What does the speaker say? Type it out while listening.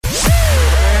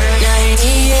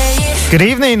Good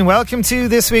evening, welcome to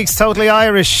this week's Totally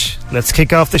Irish. Let's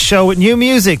kick off the show with new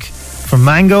music from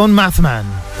Mango and Mathman.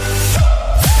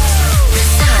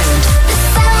 Sound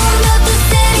of the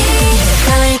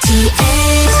city.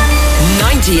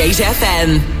 98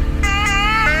 FM.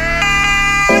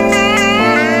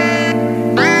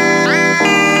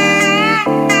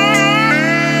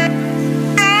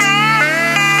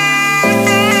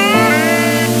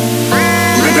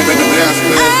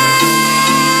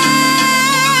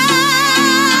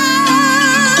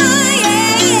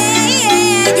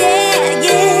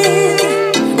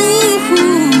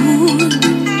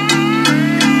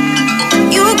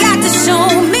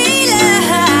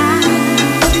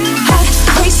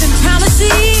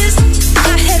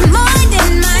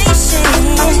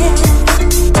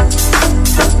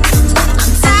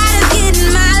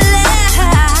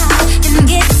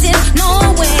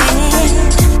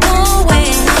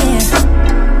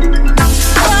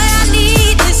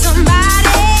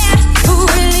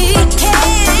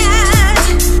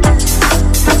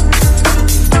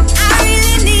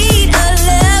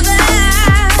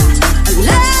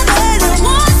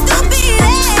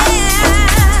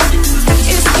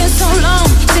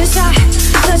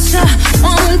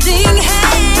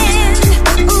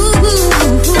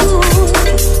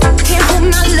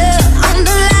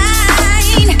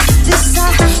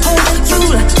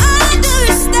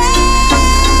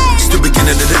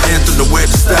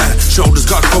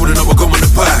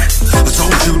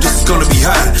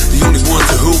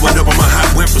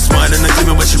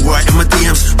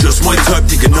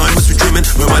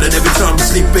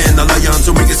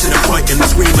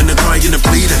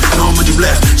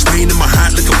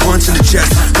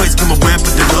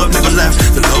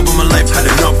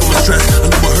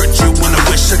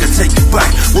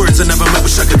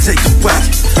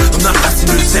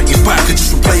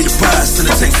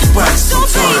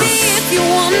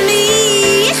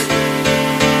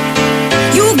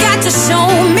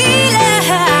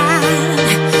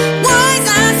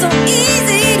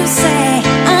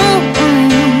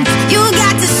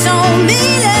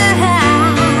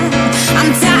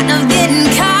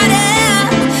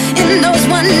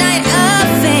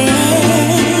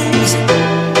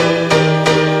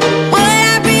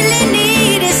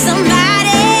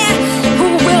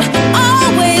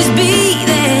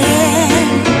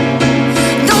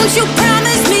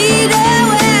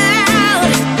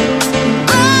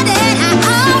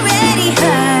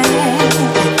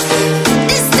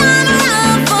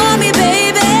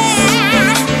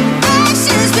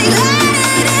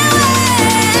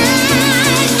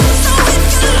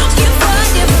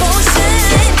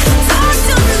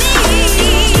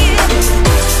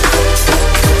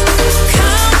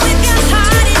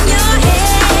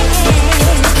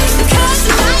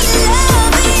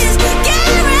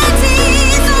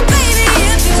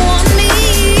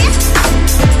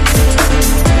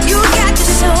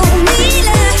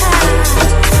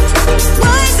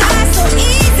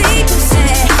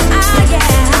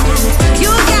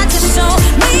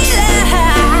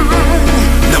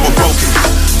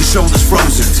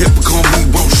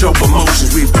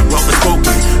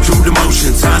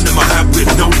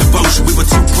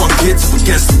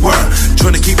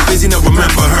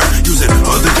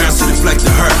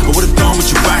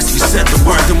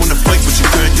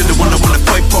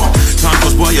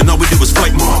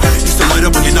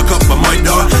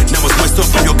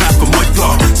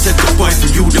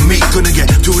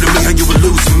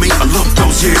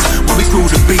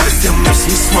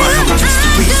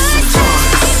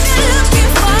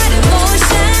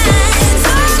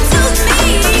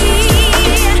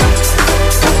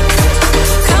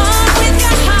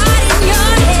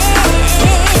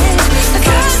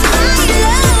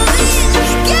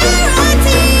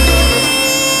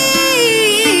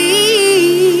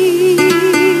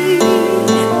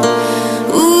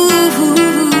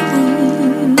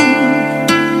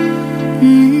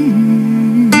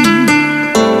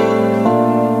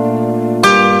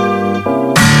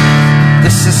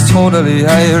 Totally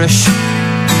Irish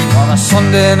on a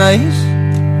Sunday night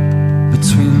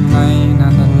between 9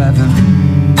 and 11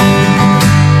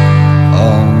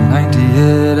 on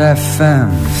 98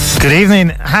 FM. Good evening,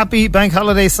 happy Bank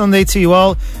Holiday Sunday to you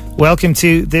all. Welcome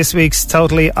to this week's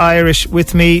Totally Irish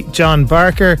with me, John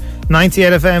Barker,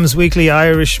 98 FM's weekly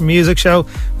Irish music show.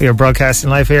 We are broadcasting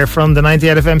live here from the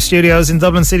 98 FM studios in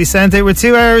Dublin City Centre with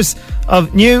 2 hours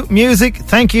of new music.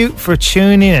 Thank you for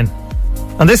tuning in.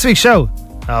 On this week's show,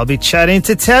 I'll be chatting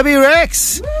to Tebby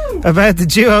Rex about the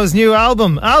duo's new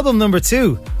album number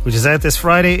 2, which is out this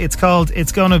Friday. It's called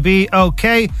It's Gonna Be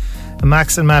Okay.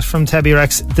 Max and Matt from Tebby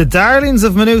Rex, the darlings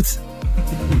of Maynooth.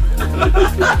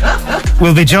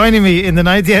 will be joining me in the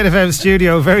 98 FM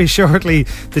studio very shortly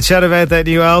to chat about that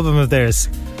new album of theirs.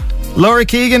 Laura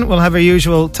Keegan will have her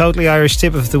usual Totally Irish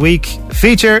Tip of the Week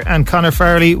feature, and Conor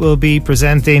Farrelly will be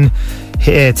presenting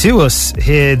to us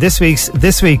this week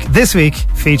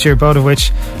feature, both of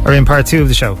which are in part 2 of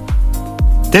the show.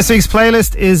 This week's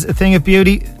playlist is A Thing of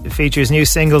Beauty. It features new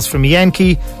singles from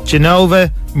Yankee,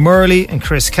 Genova, Murley and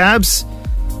Chris Cabs.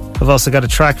 I've also got a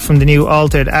track from the new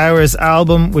Altered Hours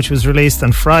album, which was released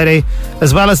on Friday.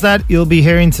 As well as that, you'll be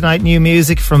hearing tonight new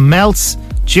music from Melts,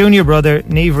 Junior Brother,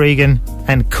 Niamh Regan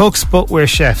and Cooks But We're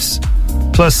Chefs.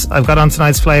 Plus, I've got on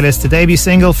tonight's playlist a debut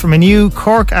single from a new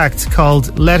Cork act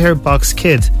called Letterbox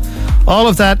Kid. All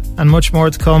of that and much more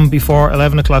to come before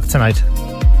 11 o'clock tonight.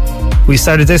 We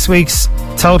started this week's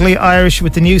Totally Irish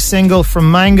with the new single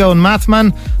from Mango and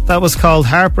Mathman. That was called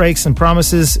Heartbreaks and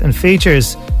Promises, and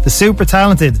features the super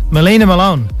talented Melina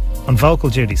Malone on vocal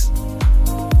duties.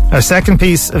 Our second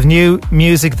piece of new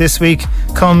music this week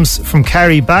comes from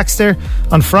Carrie Baxter.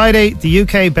 On Friday, the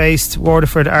UK-based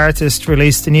Waterford artist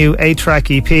released a new 8-track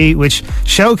EP which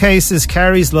showcases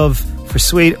Carrie's love for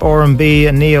sweet R&B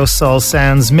and neo-soul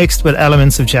sounds mixed with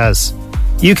elements of jazz.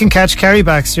 You can catch Carrie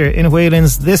Baxter in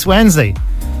Whelan's this Wednesday.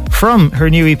 From her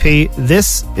new EP,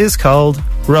 this is called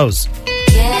Rose.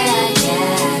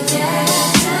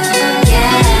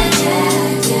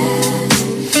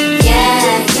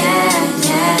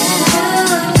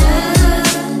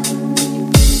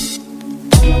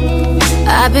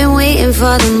 I've been waiting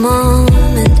for the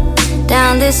moment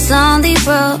down this lonely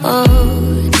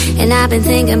road, and I've been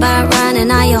thinking about running.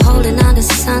 Now you're holding on to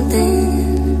something.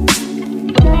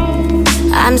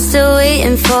 I'm still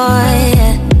waiting for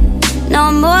you. No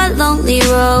more lonely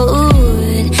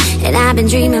road, and I've been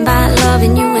dreaming about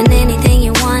loving you and anything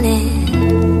you wanted.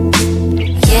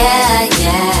 Yeah,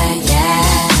 yeah,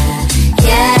 yeah,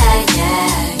 yeah, yeah,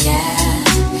 yeah,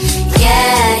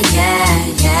 yeah, yeah,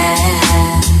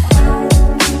 yeah.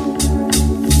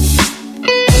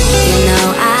 You know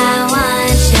I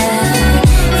want you,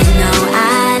 you know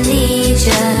I need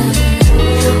you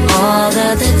all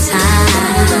of the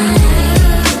time.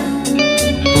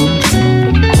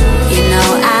 You know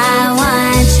I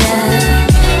want you,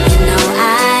 you know I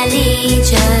need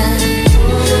you.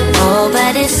 Oh,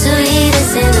 but it's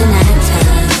sweetest in the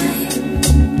nighttime.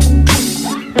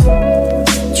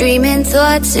 Dreaming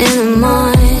thoughts in the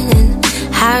morning,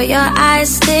 how your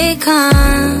eyes stay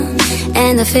calm,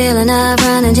 and the feeling of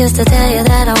running just to tell you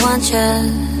that I want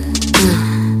you.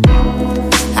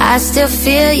 I still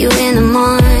feel you in the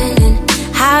morning,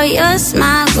 how your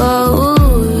smile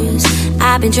goes.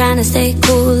 I've been trying to stay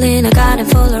cool in a garden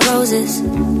full of roses.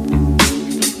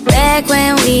 Back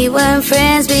when we weren't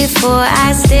friends, before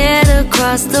I stared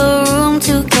across the room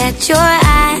to catch your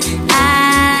eyes.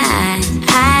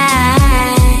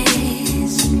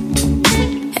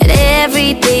 And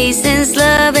every day since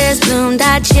love has bloomed,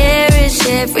 I cherish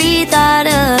every thought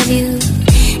of you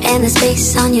and the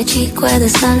space on your cheek where the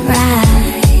sun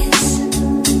rises.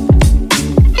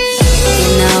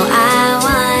 You know I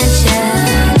want you,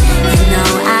 you know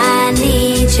I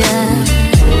need you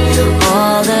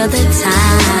all of the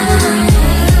time.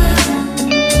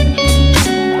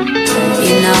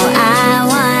 You know I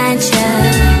want you,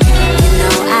 you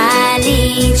know I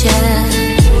need you.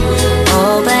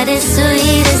 Oh, but it's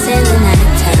sweetest in the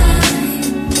nighttime.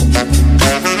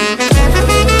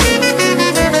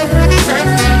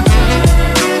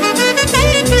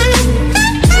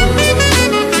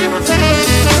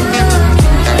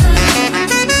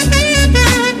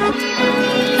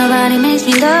 Nobody makes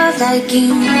me love like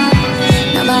you.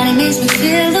 Nobody makes me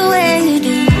feel the way you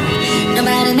do.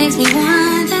 Nobody makes me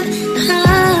want it.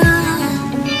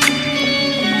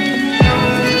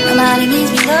 Nobody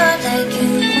makes me love like you.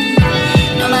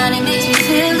 Nobody makes me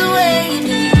feel the way you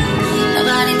do.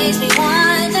 Nobody makes me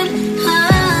want it.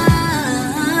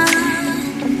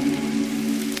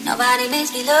 Nobody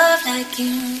makes me love like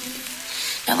you.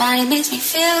 Nobody makes me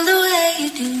feel the way you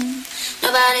do.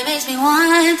 Nobody makes me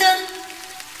want it.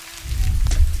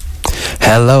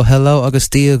 Hello,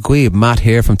 Augustia Guib, Matt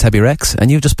here from Tebby Rex, and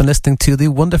you've just been listening to the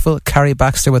wonderful Carrie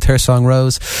Baxter with her song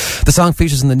Rose. The song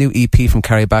features in the new EP from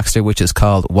Carrie Baxter, which is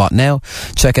called What Now?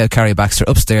 Check out Carrie Baxter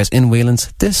upstairs in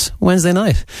Whelan's this Wednesday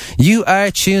night. You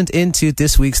are tuned into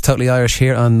this week's Totally Irish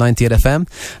here on 98 FM,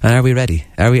 and are we ready?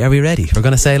 Are we ready? We're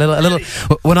going to say a little.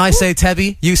 When I say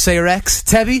Tebby, you say Rex.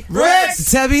 Tebby? Rex!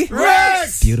 Tebby?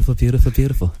 Rex! Beautiful, beautiful,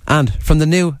 beautiful. And from the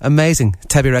new amazing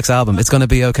Tebby Rex album, It's Gonna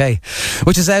Be Okay,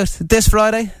 which is out this Friday.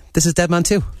 This is Dead Man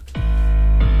 2.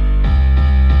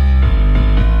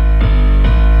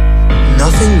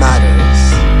 Nothing matters,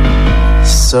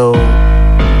 so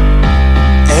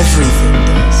everything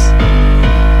does.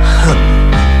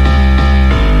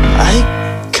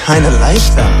 kinda like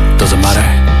that. Doesn't matter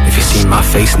if you see my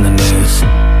face in the news.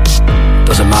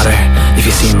 Doesn't matter if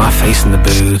you see my face in the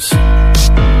booze.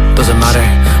 Doesn't matter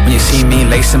when you see me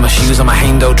lacing my shoes on my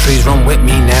hangdo trees. Run with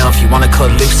me now if you wanna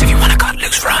cut loose. If you wanna cut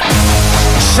loose, run.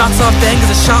 Shots off them,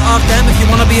 cause a shot off them if you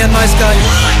wanna be a nice guy.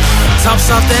 Tops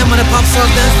off them when it pops off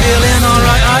them, feeling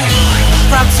alright, I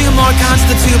grab 2 more cans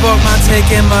to the 2-bar man,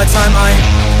 taking my time, I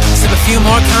sip a few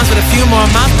more cans with a few more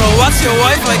man. Bro, what's your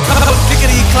wife like?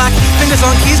 Clickety clack, fingers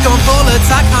on keys going full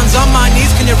attack. Hands on my knees,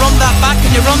 can you run that back?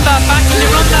 Can you run that back? Can you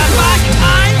run that back?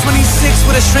 I'm 26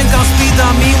 with a shrink on speed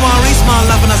on me. While Reese man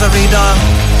laughing as I read on.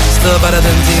 Still better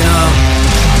than Dino.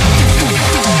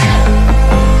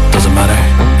 Doesn't matter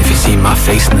if you see my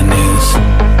face in the news.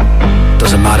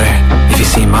 Doesn't matter if you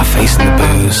see my face in the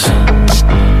booze.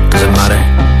 Doesn't matter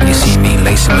when you see me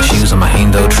lacing my shoes on my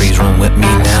hangdo trees. Run with me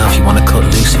now if you wanna cut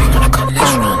loose. If you wanna cut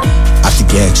loose, run. After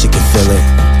gas, you can feel it.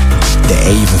 The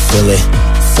A even feel it.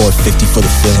 450 for the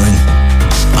feeling.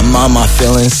 I'm on my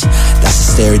feelings. That's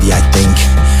austerity, I think.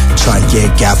 Trying to get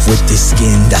gaff with this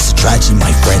skin. That's a tragedy,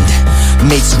 my friend.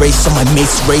 Mates race on my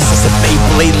mates race. It's a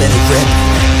Beyblade, let it rip.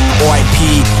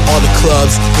 RIP, all the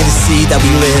clubs in the sea that we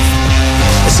live.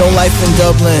 There's no life in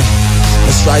Dublin.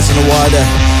 Let's rise in the water.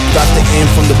 Got the in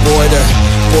from the border.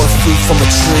 Bought fruit from a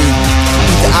tree.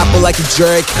 Eat the apple like a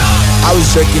jerk. I was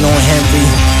jerking on Henry.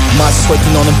 Moss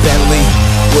twerking on a Bentley.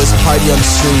 Was party on the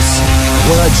streets.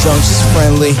 When I drunk, just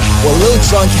friendly. Well, a little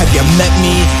drunk, have you met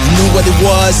me? Knew what it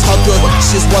was. How good,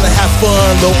 just wanna have fun.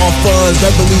 Low on funds,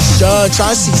 revolution.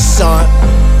 Try to see sun.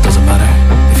 Doesn't matter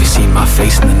if you see my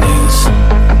face in the news.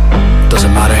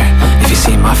 Doesn't matter if you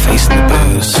see my face in the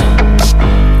booze.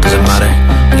 Doesn't matter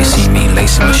when you see me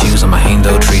lacing my shoes on my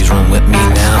hangdo trees. Run with me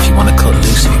now if you wanna cut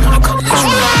loose. If you wanna cut loose,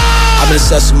 run. I've been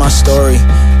obsessed with my story.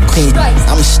 Queen,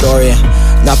 I'm a historian.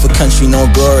 Not for country, no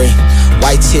glory.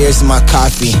 White tears in my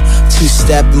coffee.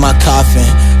 2-step in my coffin.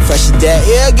 Fresh to death,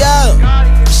 here I go.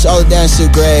 Charlotte dance to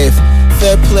the grave.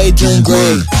 Fair play, doing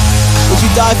great. Would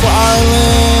you die for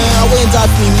Ireland? I wouldn't die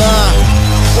for me, man.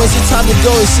 When's it time to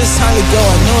go? It's just time to go.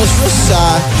 I know it's real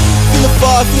sad. Feeling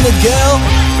far, feeling girl.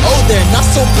 Oh, they're not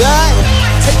so bad.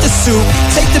 Take the soup,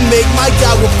 take the make. My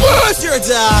God will burst your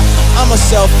die. I'm a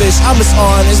selfish, I'm as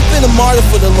honest. Been a martyr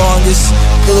for the longest.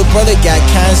 Little brother got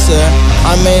cancer.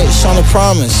 I made Sean a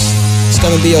promise. It's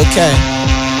gonna be okay.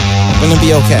 Gonna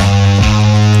be okay.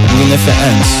 Even if it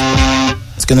ends,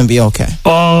 it's gonna be okay.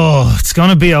 Oh, it's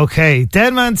gonna be okay.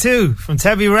 Dead Man 2 from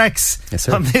Tebby Rex. Yes,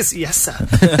 sir. On this, yes, sir.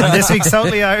 On this week's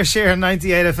Totally Irish here on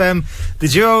 98 FM. The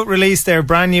duo released their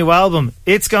brand new album,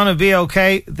 It's Gonna Be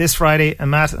Okay, this Friday. And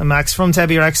Matt and Max from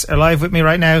Tebby Rex are live with me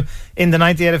right now in the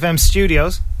 98 FM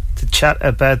studios to chat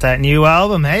about that new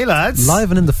album. Hey, lads. Live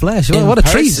and in the flesh. What a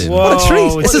treat. Whoa, What a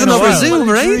treat. This isn't over Zoom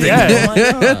or anything. Yeah. Oh my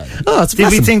God. Oh, it's Did we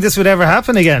massive. think this would ever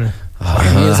happen again? I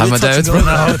have my doubts.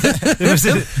 There was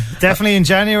definitely in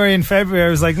January and February.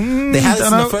 I was like, They had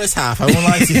us in the first half. I won't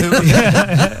lie to you.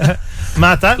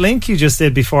 Matt, that link you just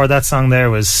did before that song there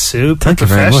was super Thank you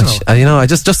very professional. much. You know, I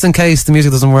just in case the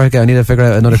music doesn't work out, I need to figure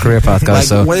out another career path, guys. Like,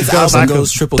 So what if the album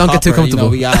goes triple Don't copper? get too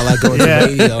comfortable. You know, we gotta like go to Yeah.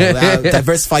 the radio.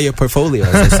 Diversify your portfolio,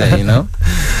 as they say, you know?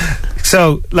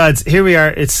 So, lads, here we are.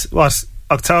 It's what,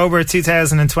 October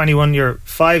 2021. You're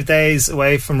 5 days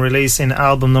away from releasing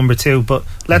album number 2. But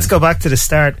let's go back to the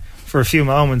start for a few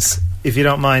moments, if you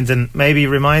don't mind, and maybe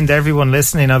remind everyone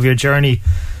listening of your journey.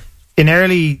 In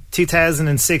early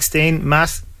 2016,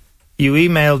 Matt, you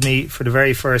emailed me for the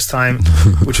very first time,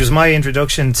 which was my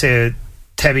introduction to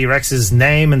Tebby Rex's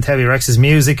name and Tebby Rex's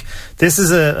music. This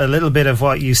is a little bit of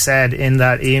what you said in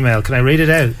that email. Can I read it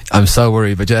out? I'm so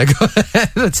worried, but yeah, go ahead.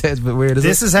 It's a bit weird, isn't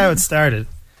This is how it started.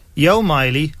 Yo,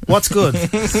 Miley, what's good?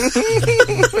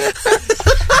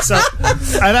 So,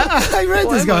 and I read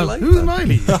this going, like who's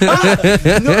Miley?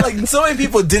 No, like, so many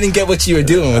people didn't get what you were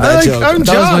doing with that Like, joke. I'm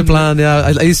That was my John. plan, yeah.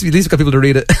 At least got people to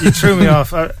read it. You threw me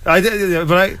off. I did,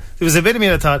 but there was a bit of me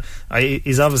that thought,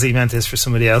 he's obviously meant this for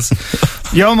somebody else.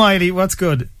 Yo, Miley, what's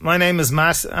good? My name is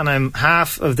Matt, and I'm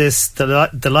half of this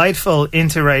delightful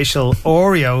interracial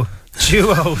Oreo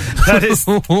duo that is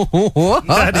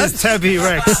Tebby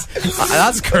Rex.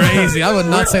 That's crazy. I would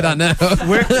not say that now.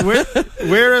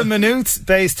 We're a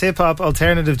Maynooth-based hip-hop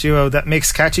alternative duo that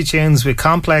mix catchy tunes with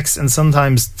complex and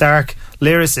sometimes dark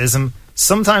lyricism.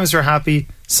 Sometimes we're happy,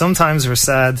 sometimes we're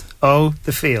sad. Oh,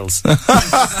 the feels. I'm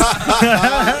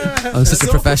such a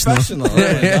So professional.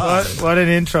 What an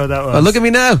intro that was. Oh, look at me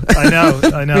now. I know.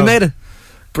 We made it.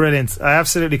 Brilliant. I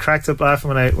absolutely cracked up laughing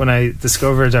when I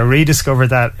discovered or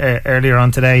rediscovered that earlier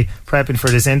on today, prepping for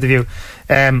this interview.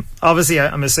 Obviously,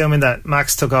 I'm assuming that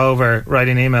Max took over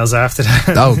writing emails after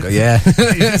that. Oh, yeah.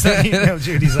 You sent email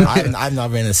duties on. I've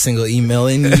not written a single email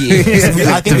in years.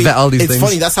 I think all these it's things.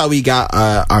 funny. That's how we got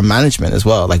our management as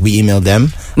well. Like, we emailed them,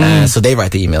 so they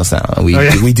write the emails now. And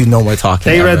we do no more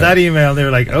talking. They read that email. They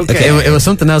were like, okay. It was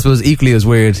something else, but it was equally as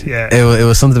weird. Yeah. It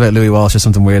was something about Louis Walsh or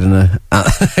something weird in it.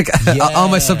 All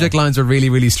my subject lines were really,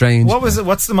 really strange. What was it?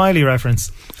 What's the Miley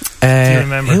reference? Do you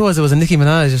remember? Who was it? Was it Nicki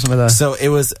Minaj or something like that? So it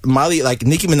was Miley, like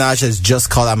Nicki Minaj has just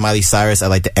called out Miley Cyrus at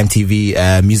like the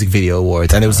MTV Music Video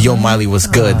Awards, and it was Yo Miley Was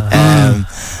Good.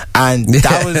 And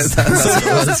that was,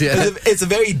 it's a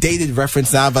very dated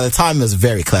reference now. By the time it was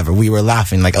very clever. We were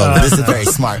laughing like, oh, this is very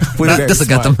smart. This will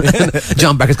get them.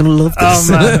 John Becker's going to love this.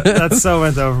 Oh man, that so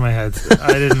went over my head.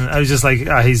 I was just like,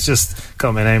 he's just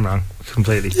got my name wrong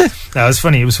completely. No, it was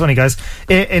funny. It was funny, guys.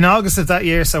 In August of that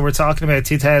year, so we're talking about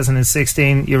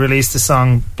 2016, you released the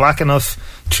song Black Enough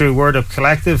through Word Up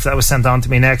Collective. That was sent on to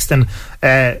me next, and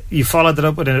you followed it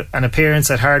up with an appearance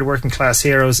at Hard Working Class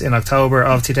Heroes in October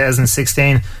of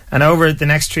 2016, and over the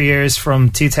next 3 years from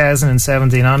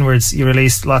 2017 onwards, you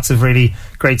released lots of really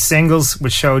great singles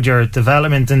which showed your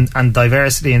development and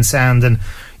diversity in sound, and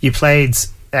you played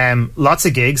lots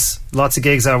of gigs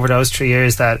over those 3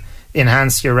 years that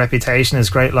enhanced your reputation as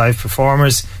great live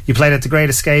performers. You played at the Great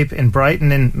Escape in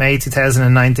Brighton in May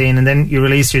 2019, and then you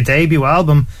released your debut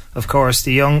album, of course,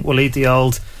 The Young Will Eat the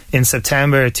Old, in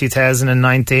September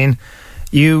 2019.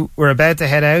 You were about to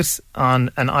head out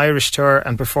on an Irish tour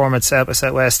and perform at South by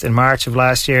Southwest in March of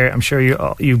last year. I'm sure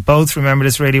you both remember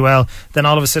this really well. Then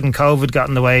all of a sudden COVID got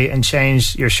in the way and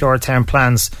changed your short-term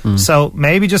plans. So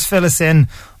maybe just fill us in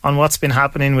on what's been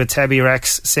happening with Tebby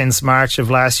Rex since March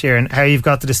of last year, and how you've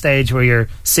got to the stage where you're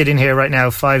sitting here right now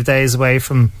 5 days away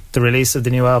from the release of the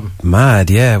new album. Mad,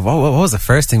 yeah. What was the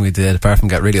first thing we did apart from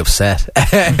get really upset?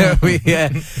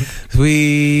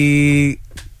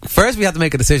 First, we had to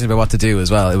make a decision about what to do as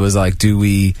well. It was like, do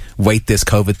we wait this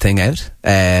COVID thing out?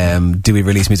 Do we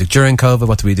release music during COVID?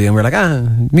 What do we do? And we're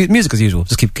like, music as usual.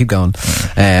 Just keep going.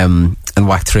 And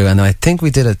whack through. And then I think we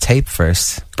did a tape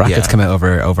first. Brackets came out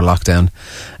over lockdown.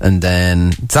 And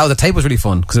then, so the tape was really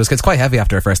fun because it's quite heavy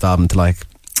after our first album to like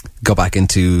go back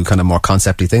into kind of more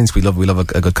concept-y things. We love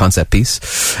a good concept piece.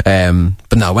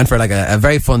 But no, went for like a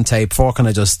very fun tape, 4 kind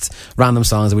of just random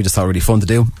songs that we just thought were really fun to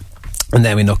do. And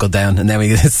then we knuckled down, and then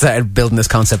we started building this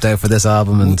concept out for this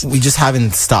album, and we just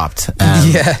haven't stopped.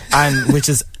 And which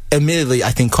is admittedly, I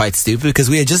think, quite stupid because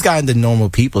we had just gotten the Normal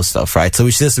People stuff, right? So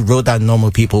we just rode that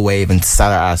Normal People wave and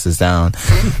sat our asses down.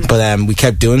 But we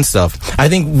kept doing stuff. I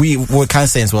think we were kind of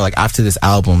saying as well, like after this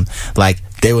album, like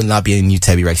there will not be any new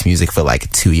Tebby Rex music for like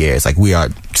 2 years. Like we are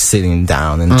sitting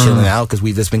down and chilling out because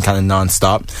we've just been kind of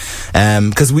non-stop.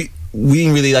 Because we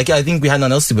didn't really like, I think we had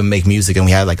nothing else to but make music, and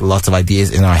we had like lots of ideas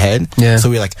in our head. So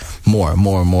we were like more.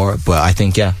 But I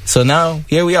think, so now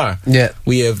here we are.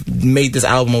 We have made this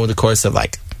album over the course of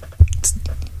like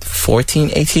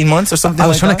 18 months or something. I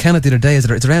was trying to count it the other day.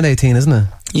 It's around 18, isn't it?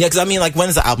 Yeah, because I mean, like, when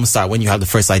does the album start? When you have the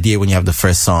first idea, when you have the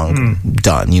first song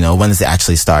done, you know, when does it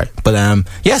actually start? But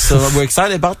so we're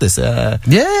excited about this. I'm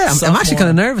actually kind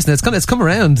of nervous now. It's come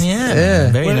around.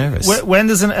 Very nervous. When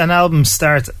does an album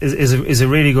start is a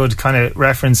really good kind of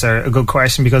reference or a good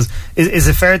question, because is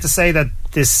it fair to say that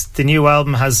the new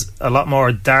album has a lot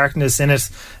more darkness in it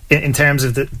in terms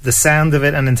of the sound of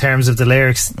it and in terms of the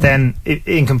lyrics than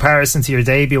in comparison to your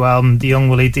debut album, The Young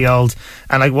Will Eat the Old?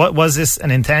 And like, what was this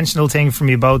an intentional thing from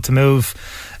you both to move,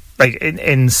 like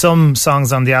in some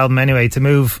songs on the album anyway, to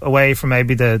move away from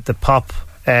maybe the pop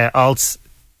the alt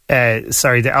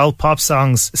pop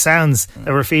sounds that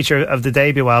were a feature of the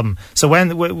debut album? So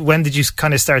when did you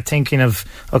kind of start thinking of,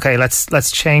 okay,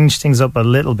 let's change things up a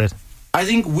little bit? I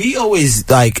think we always,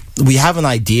 like, we have an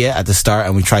idea at the start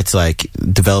and we try to, like,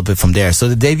 develop it from there. So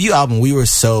the debut album, we were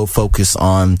so focused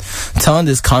on telling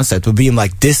this concept of being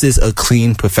like, this is a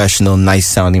clean, professional, nice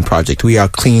sounding project. We are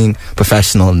clean,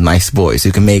 professional, nice boys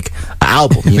who can make an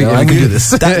album, you know? We can do this.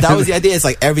 That was the idea. It's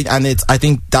like I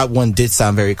think that one did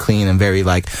sound very clean and very,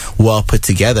 like, well put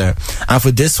together. And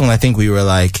for this one, I think we were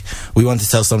like, we wanted to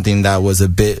tell something that was a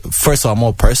bit, first of all,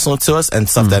 more personal to us and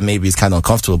stuff that maybe is kind of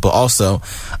uncomfortable, but also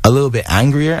a little bit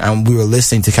angrier. And we were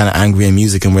listening to kind of angrier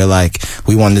music, and we're like,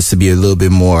 we want this to be a little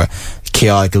bit more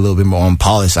chaotic, a little bit more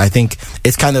unpolished. I think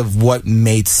it's kind of what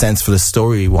made sense for the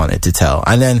story we wanted to tell.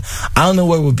 And then I don't know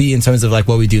where we'll be in terms of like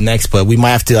what we do next, but we might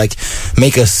have to like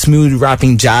make a smooth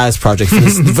rapping jazz project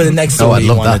for the next story we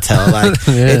want to tell. Like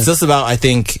it's just about, I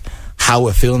think, how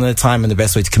we're feeling at the time and the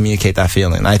best way to communicate that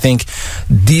feeling. I think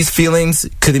these feelings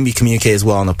couldn't be communicated as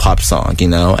well on a pop song, you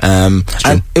know? And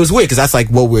it was weird because that's like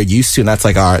what we're used to, and that's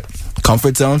like our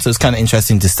comfort zone. So it's kind of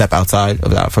interesting to step outside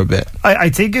of that for a bit. I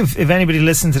think if anybody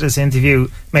listened to this interview,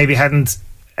 maybe hadn't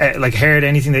like heard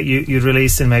anything that you'd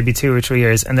released in maybe 2 or 3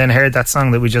 years, and then heard that song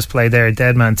that we just played there,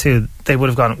 Dead Man 2, they would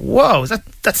have gone, whoa,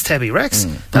 that's Tebby Rex.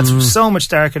 That's so much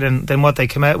darker than what they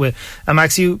come out with. And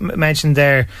Max, you mentioned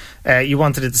there you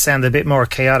wanted it to sound a bit more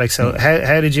chaotic, so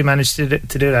how did you manage to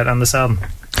do that on this album?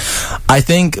 I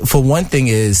think for one thing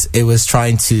is it was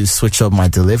trying to switch up my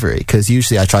delivery, because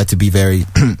usually I try to be very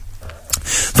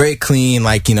very clean,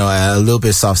 like, you know, a little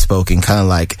bit soft-spoken, kind of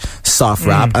like soft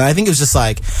rap. And I think it was just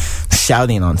like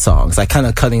shouting on songs, like kind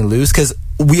of cutting loose, because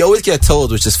we always get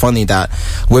told, which is funny, that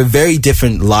we're very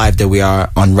different live than we are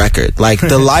on record. Like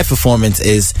the live performance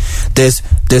is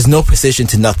there's no precision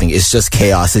to nothing. It's just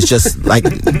chaos. It's just like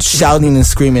shouting and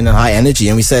screaming and high energy.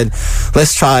 And we said,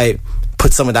 let's try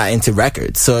put some of that into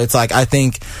records. So it's like, I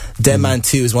think Dead Man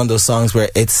 2 is one of those songs where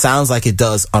it sounds like it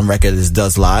does on record as it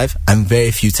does live, and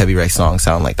very few Tebby Rex songs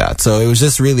sound like that. So it was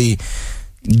just really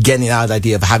getting out of the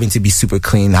idea of having to be super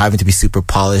clean, having to be super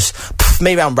polished.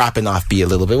 Maybe I'm rapping off beat a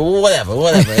little bit, whatever.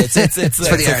 It's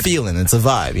a feeling, it's a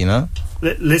vibe, you know?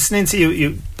 Listening to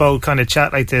you both kind of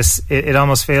chat like this, it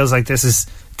almost feels like this is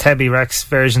Tebby Rex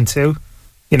version 2.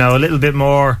 You know, a little bit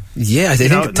more. Yeah, I think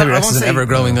Tebby Rex is an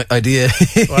ever-growing idea.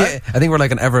 I think we're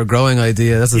like an ever-growing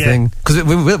idea. That's the thing. Because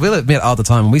we'll admit all the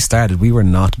time, when we started, we were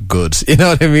not good. You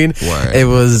know what I mean? Word. It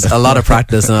was a lot of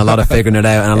practice and a lot of figuring it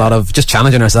out and a lot of just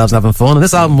challenging ourselves and having fun. And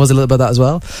this album was a little bit of that as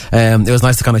well. It was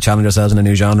nice to kind of challenge ourselves in a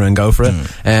new genre and go for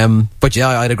it. But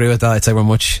yeah, I'd agree with that. I'd say we're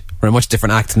a much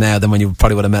different act now than when you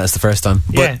probably would have met us the first time.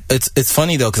 But it's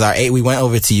funny though, because we went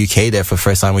over to UK there for the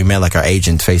first time. We met like our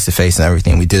agent face to face and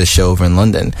everything. We did a show over in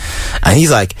London, and he's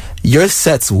like, your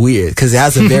set's weird, because it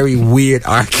has a very weird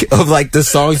arc of like the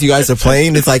songs you guys are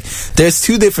playing. It's like there's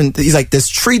 3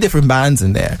 different bands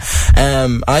in there.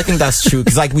 I think that's true,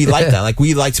 because like we like that. Like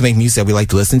we like to make music that we like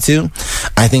to listen to.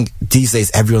 I think these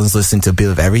days everyone's listening to a bit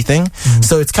of everything.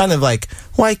 So it's kind of like,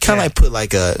 why can't I put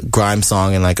like a grime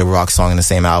song and like a rock song in the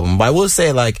same album? But I will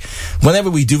say, like, whenever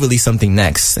we do release something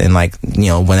next, in like, you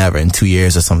know, whenever, in 2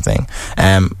 years or something,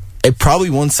 it probably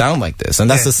won't sound like this, and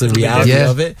that's just the reality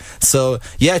of it. So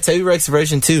yeah, Tebby Rex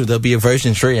version 2, there'll be a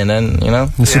version 3, and then, you know,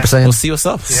 Super Saiyan. We'll see what's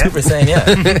up. Super Saiyan,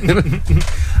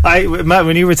 Matt,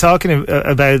 when you were talking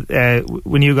about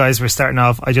when you guys were starting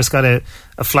off, I just got a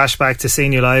flashback to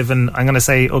seeing you live, and I'm going to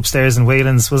say upstairs in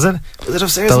Waylands. Was it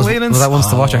upstairs in Waylands? Was that Once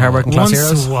to Watch or Hard Working Class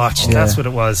Heroes? Once to Watch, that's what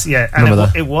it was. Yeah,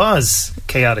 and it was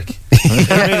chaotic. It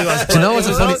really was. Do you know what's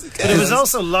funny? But it was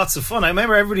also lots of fun. I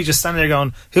remember everybody just standing there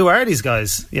going, "Who are these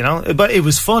guys?" You know. But it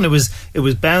was fun. It was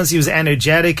bouncy. It was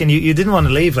energetic, and you didn't want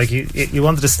to leave. Like you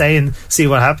wanted to stay and see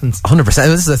what happens. 100%.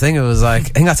 This is the thing. It was like, I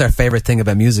think that's our favorite thing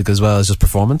about music as well, is just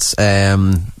performance.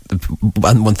 And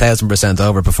 1000%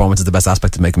 over, performance is the best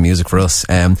aspect of making music for us.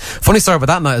 Funny story about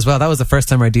that night as well. That was the first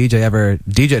time our DJ ever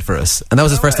DJ'd for us, and that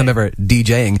was his first time ever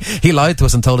DJing. He lied to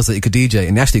us and told us that he could DJ,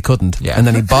 and he actually couldn't. And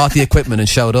then he bought the equipment and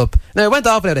showed up. Now it went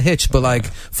off without a hitch, but like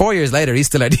 4 years later, he's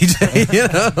still our DJ. You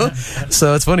know,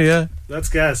 so it's funny, yeah. That's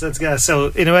gas. So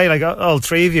in a way, like all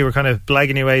 3 of you were kind of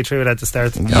blagging your way through it at the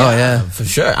start. Yeah, for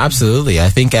sure, absolutely. I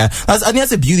think that's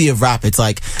the beauty of rap. It's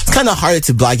like, it's kind of harder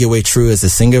to blag your way through as a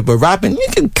singer, but rapping, you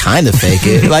can kind of fake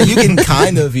it. Like you can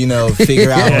kind of, you know,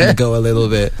 figure out how to go a little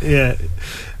bit. Yeah.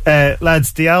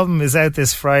 Lads, the album is out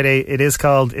this Friday. It is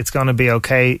called It's Gonna Be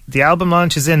Okay. The album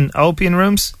launch is in Opium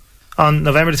Rooms on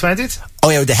November the 20th. Oh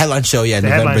yeah, the headline show,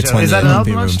 November 20th. Is that an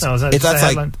album launch? No,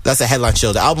 that's a headline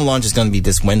show. The album launch is going to be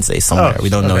this Wednesday somewhere. We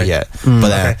don't know yet,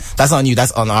 but that's on you.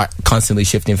 That's on our constantly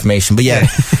shifting information. But yeah,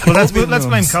 well, let's blame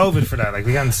COVID for that. Like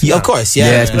we can't. Of course,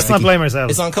 let's not blame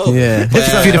ourselves. It's on COVID. Yeah,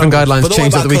 a few different guidelines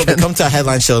changed at the weekend. Come to our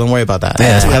headline show. Don't worry about that.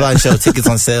 Headline show tickets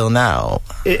on sale now.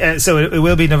 So it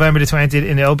will be November the 20th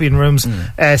in the Opium Rooms.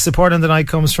 Support on the night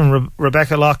comes from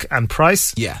Rebecca Locke and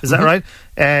Price. Yeah, is that right?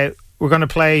 We're going to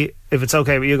play, if it's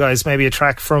okay with you guys, maybe a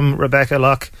track from Rebecca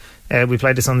Locke. We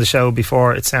played this on the show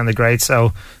before. It sounded great.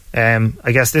 So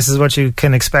I guess this is what you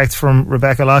can expect from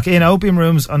Rebecca Locke in Opium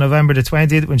Rooms on November the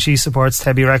 20th when she supports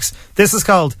Tebby Rex. This is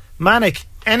called Manic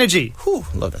Energy. Whew,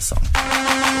 love that song.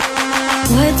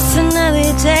 What's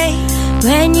another day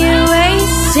when you're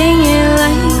wasting your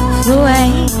life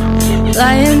away?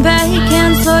 Lying back,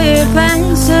 cancel your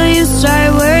plans, so you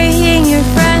start worrying your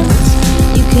friends.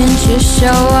 You can just show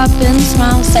up and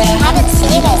smile, say I haven't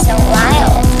seen you guys in a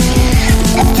while.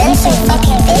 I've been so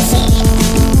fucking busy,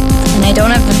 and I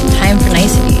don't have time for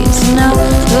niceties. No,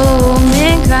 go home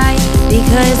and cry,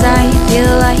 because I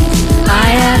feel like I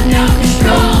have no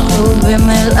control over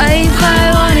my life.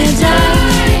 I wanna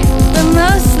die, but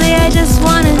mostly I just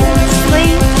wanna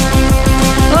sleep.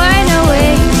 Find a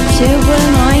way to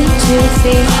annoy you,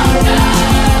 fear.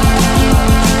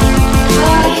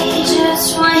 I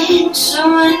just want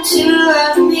someone to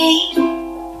love me.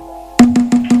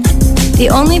 The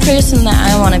only person that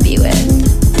I want to be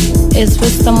with is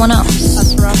with someone else.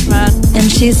 That's rough, man.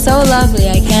 And she's so lovely,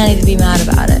 I can't even be mad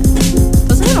about it.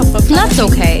 Doesn't it all And that's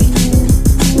okay.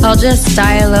 I'll just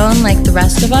die alone like the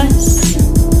rest of us.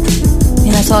 I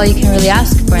mean, that's all you can really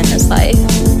ask for in this life.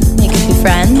 Make a few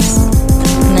friends,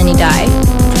 and then you die. You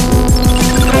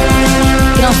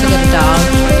can also get a dog.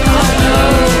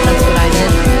 That's what I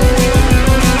did.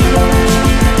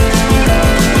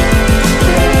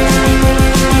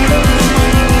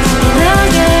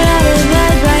 I'll get out of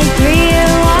bed by 3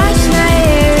 and wash my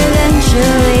hair.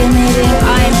 Eventually, maybe if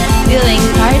I'm feeling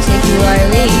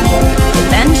particularly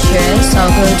adventurous, I'll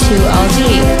go to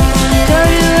Aldi. Go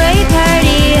to a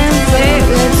party and flirt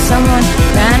with someone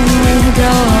randomly. Go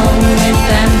home with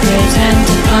them, pretend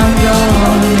to come, go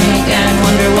home again.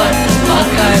 Wonder what the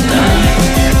fuck I've done.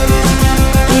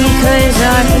 Because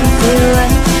I feel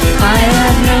like I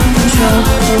have no control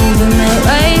over my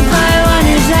life. I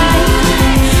wanna die.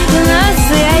 And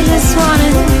lastly, I just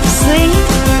wanna sleep.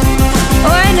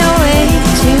 Or no way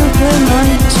to put more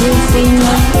to feed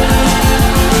me.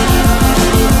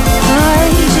 I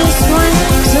just want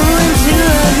someone to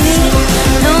love me.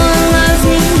 No one loves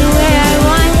me the way I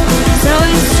want. It's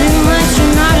always too much or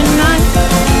not enough.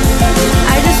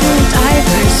 I just want to die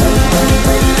for someone.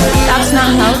 That's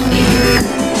not healthy.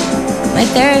 My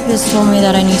therapist told me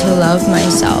that I need to love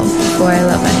myself before I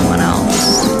love anyone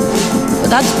else. But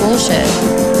that's bullshit.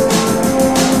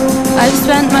 I've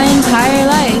spent my entire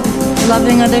life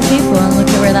loving other people, and look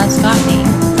at where that's got me.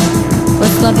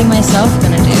 What's loving myself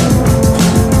gonna do?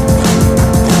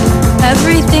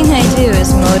 Everything I do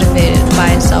is motivated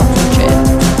by self-hatred.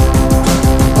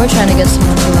 Or trying to get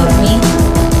someone to love me.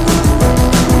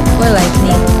 Or like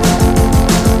me.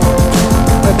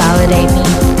 Or validate me.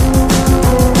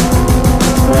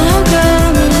 I'll go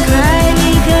and cry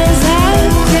because I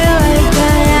feel like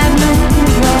I have no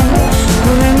control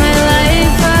over my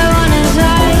life. I wanna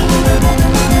die.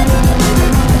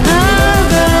 I'll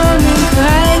go and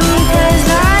cry because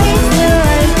I feel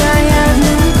like I have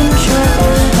no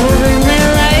control over my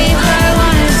life. I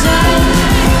wanna die.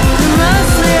 And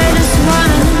mostly I just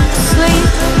wanna sleep.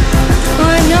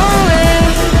 Or nowhere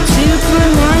to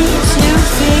put my 2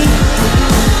 feet.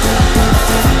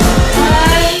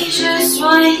 I just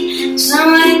want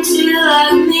someone to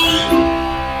love me.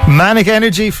 Manic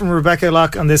Energy from Rebecca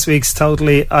Locke on this week's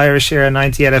Totally Irish here at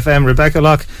 98 FM. Rebecca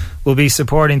Locke will be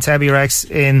supporting Tebby Rex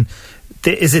in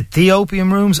is it the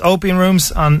Opium Rooms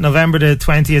on November the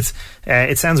 20th.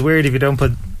 It sounds weird if you don't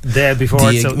put the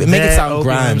before it, so make it sound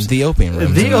grand. The Opium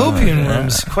Rooms. The Opium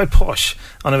Rooms, quite posh,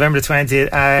 on November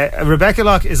 20th. Rebecca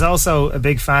Locke is also a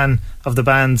big fan of the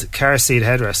band Car Seat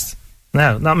Headrest.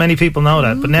 Now, not many people know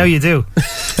that, but now you do.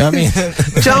 I mean,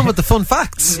 John with the fun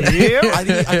facts. Yeah. I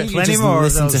think you Plenty just more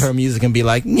listen to her music and be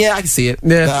like, yeah, I can see it.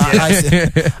 Yeah. I see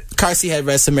it. Car Seat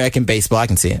Headrest, American baseball, I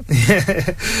can see it.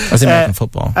 That's American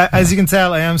football. As you can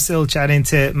tell, I am still chatting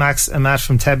to Max and Matt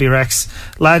from Tebby Rex.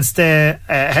 Lads, the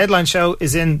headline show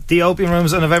is in the Opium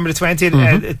Rooms on November the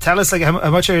 20th. Tell us like how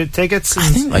much are tickets? I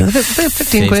think like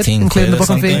 15 quid, including the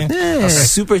booking fee. Yeah.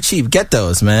 Super cheap. Get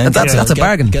those, man. That's a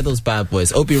bargain. Get those bad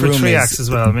boys. Opium For Room 3 is acts as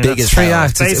well. I mean, biggest 3 power.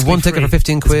 acts. It's 1 ticket for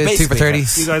 15 quid, 2 for 30.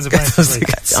 You guys are playing for free.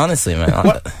 Honestly,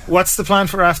 man. What's the plan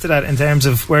for after that in terms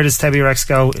of where does Tebby Rex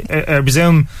go? I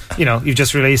presume, you've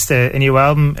just released a new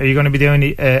album. Are you going to be doing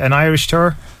an Irish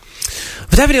tour?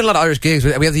 We're definitely doing a lot of Irish gigs.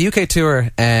 We have the UK tour,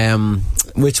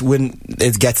 which when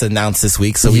it gets announced this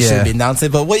week, so we should be announcing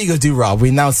it. But what are you going to do, Rob? We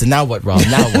announced it. Now what, Rob?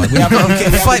 Now what? We have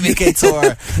a UK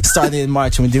tour starting in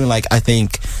March, and we're doing like, I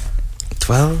think,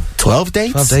 12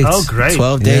 dates? 12 dates. Oh, great.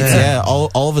 12 dates, yeah.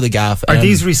 All over the gaff. Are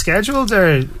these rescheduled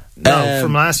or... No,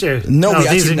 from last year. No, we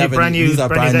these actually are brand new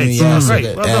dates. Yeah, so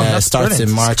great. Well done. That's starts brilliant.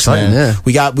 in March. Exciting, man.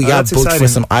 We got booked exciting. for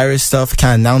some Irish stuff.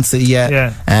 Can't announce it yet.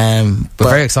 Yeah. But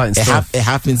very exciting stuff. It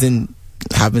happens in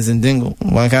Dingle.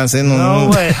 Well, I can't say no. No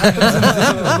way. It happens in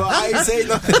Dingle. I ain't saying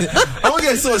nothing. I'm gonna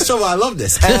get so much trouble. I love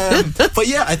this. But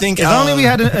yeah, I think if only we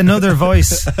had another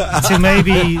voice to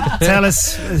maybe tell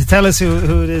us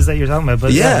who it is that you're talking about.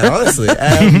 But honestly,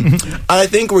 I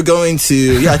think we're going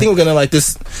to. I think we're gonna like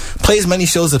just play as many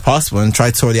shows as possible and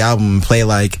try to tour the album and play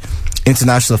like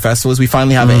international festivals. We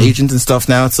finally have an agent and stuff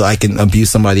now, so I can abuse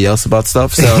somebody else about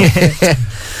stuff. So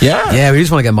Yeah, we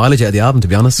just want to get mileage out of the album, to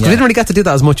be honest. 'Cause we didn't really get to do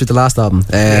that as much with the last album,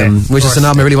 which is an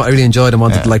album I really enjoyed and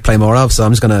wanted to like play more of. So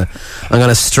I'm gonna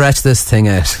stretch this thing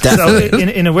out. So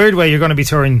in a weird way, you're going to be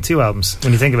touring 2 albums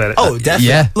when you think about it. Oh, definitely.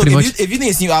 Yeah, Look, pretty if you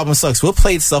think this new album sucks, we'll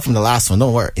play stuff from the last one.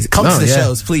 Don't worry. Come to the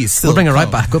shows, please. We'll bring it right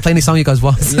back. We'll play any song you guys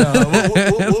want.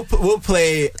 We'll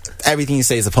play Everything You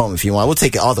Say Is a Poem if you want. We'll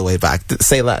take it all the way back.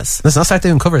 Say less. Listen, I'll start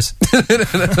doing covers.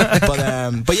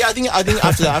 But yeah, I think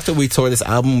after we tour this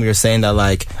album, we were saying that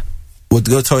like we'll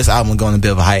go tour this album and go on a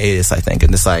bit of a hiatus, I think,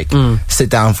 and just like sit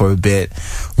down for a bit,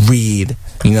 read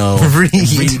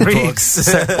books,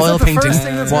 oil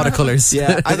painting, watercolors.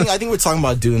 Yeah, I think we're talking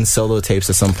about doing solo tapes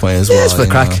at some point as well. It's for the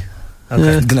crack.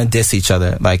 Okay. Gonna diss each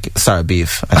other, like start a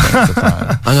beef. I think, at the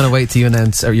time. I'm gonna wait till you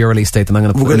announce your release date, and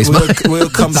I'm gonna release mine. We'll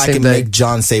come back and make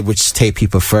John say which tape he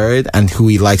preferred and who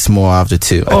he likes more of the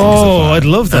two. I'd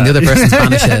love that. And the other person's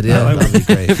Spanish head. Yeah, that'd be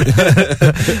great.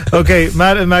 Okay,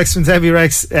 Matt and Max from Debbie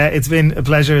Rex, it's been a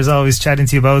pleasure as always chatting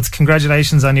to you both.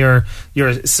 Congratulations on your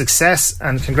success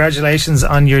and congratulations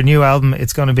on your new album.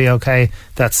 It's going to be okay.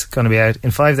 That's going to be out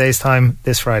in 5 days' time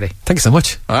this Friday. Thank you so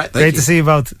much. All right, great to see you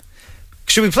both.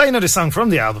 Should we play another song from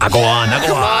the album? Go on. That's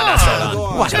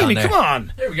on. Jamie, come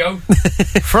on. Here we go.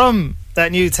 From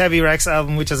that new Tebby Rex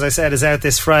album, which, as I said, is out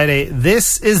this Friday,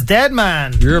 this is Dead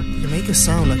Man. You make it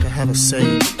sound like I have a say. I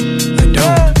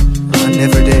don't. I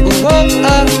never did.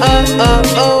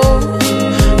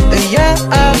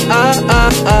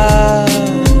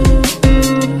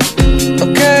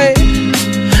 Okay.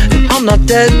 I'm not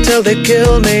dead till they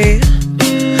kill me.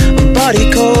 I'm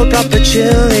body cold, proper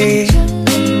chilly.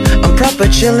 I'm proper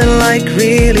chillin' like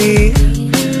really.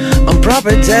 I'm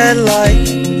proper dead like.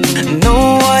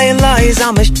 No white lies,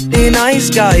 I'm a shitty nice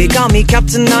guy. Got me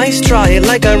Captain Nice, try it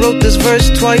like I wrote this verse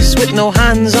twice with no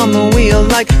hands on the wheel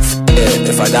like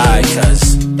if I die,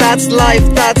 cause that's life,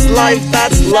 that's life,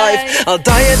 that's life. I'll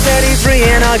die at 33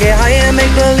 and I'll get high and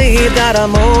make believe that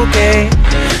I'm okay.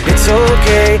 It's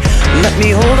okay. Let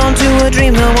me hold on to a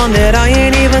dream, the one that I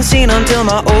ain't even seen until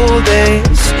my old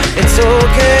days. It's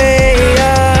okay,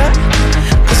 yeah.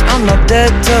 Cause I'm not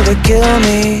dead till they kill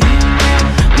me.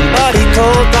 Body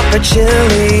cold, proper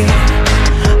chilly.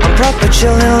 I'm proper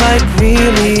chillin' like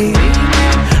really.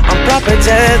 I'm proper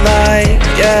dead like,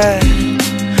 yeah.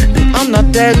 And I'm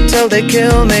not dead till they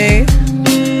kill me.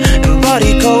 And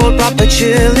body cold, proper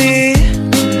chilly.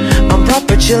 I'm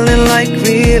proper chillin' like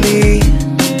really.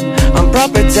 I'm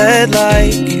proper dead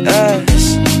like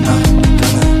us. Not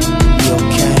gonna be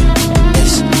okay.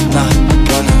 It's not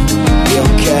gonna be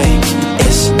okay.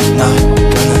 It's not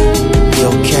gonna be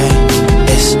okay.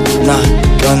 It's not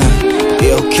gonna be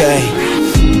okay.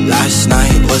 Last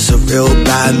night was a real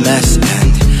bad mess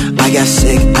and I got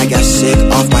sick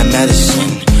off my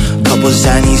medicine. Couple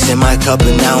Xannies in my cup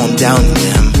and now I'm down in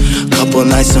them. Couple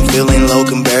nights I'm feeling low,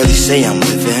 can barely say I'm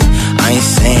living. I ain't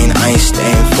saying I ain't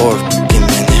staying for a fucking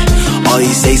minute. All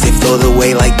these days they float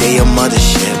away like they a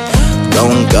mothership.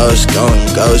 Going ghost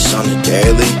on the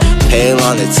daily. Pale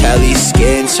on the telly,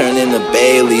 skin turning to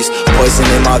Baileys. Poison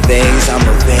in my veins, I'm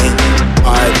a vein.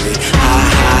 Hardly,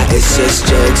 it's just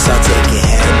jokes, I'll take it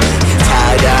handy.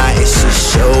 Tie-dye, it's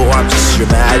just show, I'm just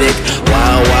dramatic.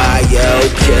 Why, yeah,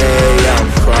 okay,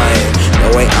 I'm crying. No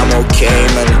way I'm okay,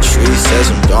 man, the tree says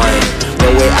I'm dying.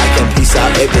 No way I can peace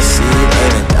out if the seed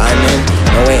ain't a diamond.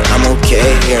 No way I'm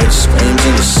okay, hearing screams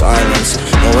in the silence.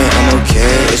 No way I'm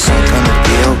okay, it's not gonna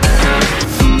be okay.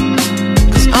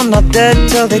 Cause I'm not dead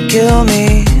till they kill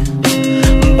me.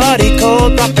 Body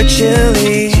cold, proper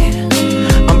chilly.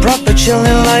 I'm proper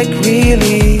chillin' like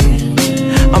really.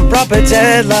 I'm proper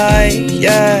dead like,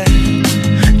 yeah.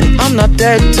 And I'm not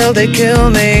dead till they kill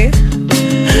me.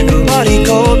 And body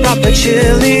cold, proper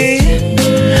chilly.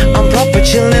 I'm proper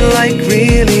chillin' like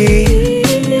really.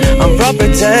 I'm proper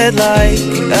dead like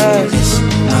us. It's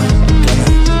not gonna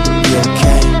be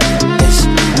okay. It's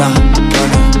not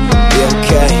gonna be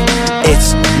okay.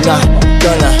 It's not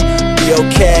gonna be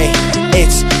okay.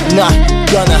 It's not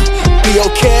gonna be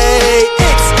okay.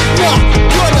 It's not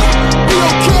gonna be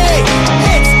okay.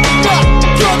 It's not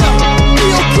gonna be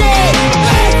okay.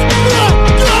 It's not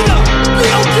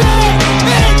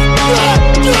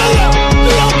gonna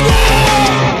be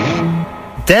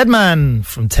okay. Dead Man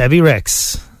from Tebby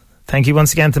Rex. Thank you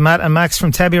once again to Matt and Max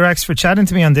from Tebby Rex for chatting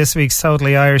to me on this week's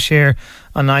Totally Irish here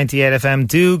on 98 FM.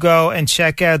 Do go and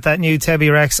check out that new Tebby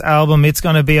Rex album. It's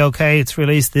going to be okay. It's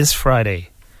released this Friday.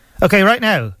 Okay, right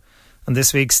now on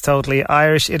this week's Totally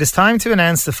Irish, it is time to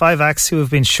announce the 5 acts who have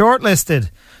been shortlisted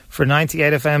for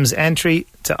 98 FM's entry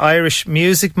to Irish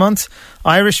Music Month.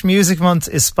 Irish Music Month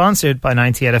is sponsored by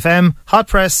 98 FM, Hot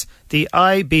Press, the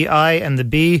IBI and the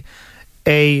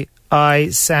BAI Eye,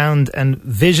 Sound and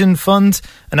Vision Fund.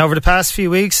 And over the past few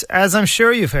weeks, as I'm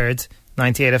sure you've heard,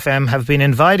 98FM have been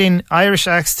inviting Irish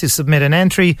acts to submit an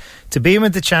entry to be in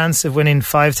with the chance of winning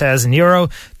 €5,000,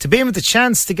 to be in with the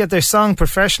chance to get their song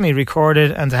professionally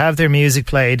recorded and to have their music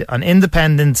played on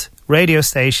independent radio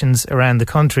stations around the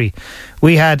country.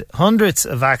 We had hundreds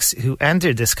of acts who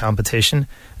entered this competition,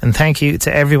 and thank you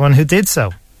to everyone who did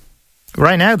so.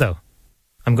 Right now, though,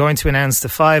 I'm going to announce the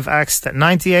 5 acts that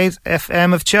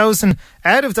 98FM have chosen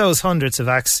out of those hundreds of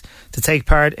acts to take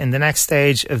part in the next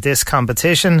stage of this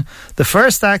competition. The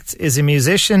first act is a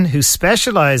musician who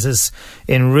specialises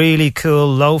in really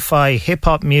cool lo-fi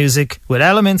hip-hop music with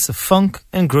elements of funk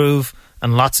and groove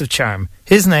and lots of charm.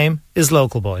 His name is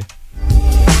Local Boy.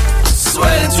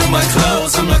 Sweating through my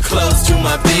clothes, I'm not close to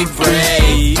my big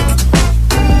break.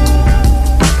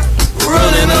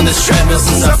 Running on this treadmill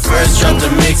since I first dropped a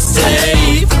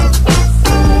mixtape.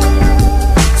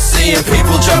 Seeing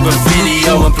people drop a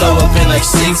video and blow up in like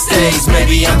 6 days.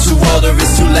 Maybe I'm too old or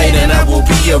it's too late and I will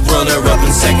be a runner-up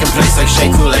in second place like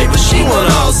Shea Coulee, but she won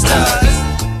All Stars.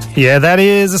 Yeah, that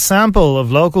is a sample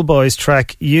of Local Boy's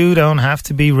track You Don't Have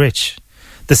to Be Rich.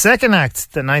 The second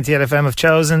act that 98FM have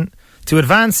chosen to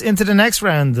advance into the next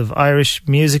round of Irish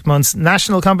Music Month's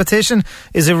national competition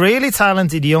is a really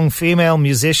talented young female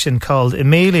musician called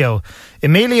Emilio.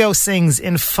 Emilio sings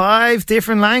in 5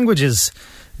 different languages,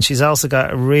 and she's also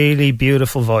got a really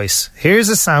beautiful voice. Here's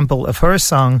a sample of her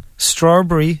song,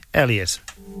 Strawberry Elliott.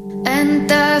 And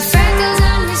the freckles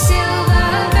on the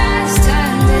silver vest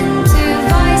turned into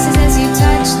voices as you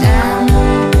touched them,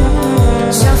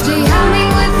 softly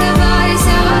humming with the voice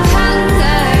of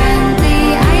hunger and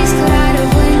the ice cloud of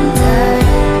winter.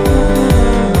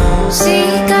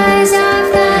 Seekers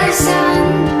of the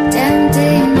sun,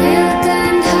 tempting milk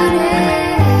and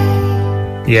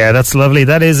honey. Yeah, that's lovely.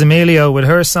 That is Emilio with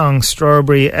her song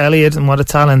Strawberry Elliott, and what a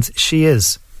talent she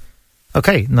is.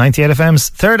 Okay, 98FM's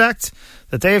third act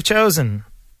that they have chosen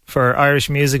for Irish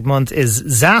Music Month is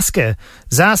Zaska.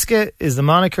 Zaska is the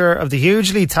moniker of the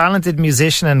hugely talented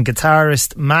musician and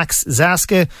guitarist Max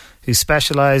Zaska, who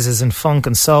specialises in funk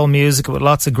and soul music with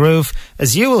lots of groove,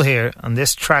 as you will hear on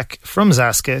this track from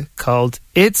Zaska called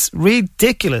It's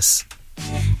Ridiculous.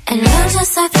 And you're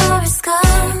just like Forrest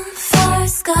Gump,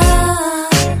 Forrest Gump.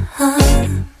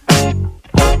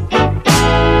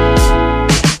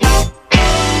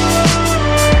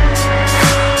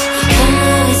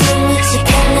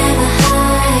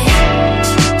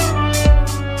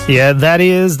 Yeah, that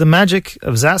is the magic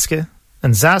of Zaska.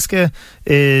 And Zaska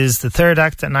is the third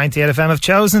act that 98FM have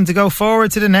chosen to go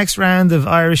forward to the next round of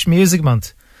Irish Music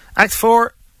Month. Act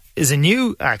 4 is a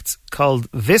new act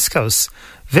called Viscose.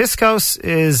 Viscose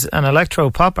is an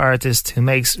electro-pop artist who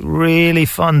makes really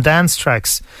fun dance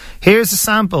tracks. Here's a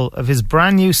sample of his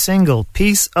brand new single,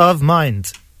 Peace of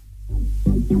Mind.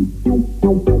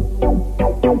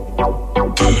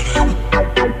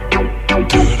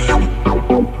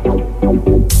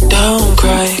 Don't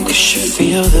cry, cause you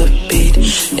feel the beat.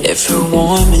 Every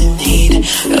warm and heat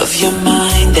of your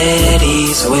mind at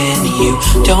ease when you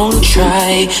don't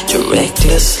try to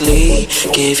recklessly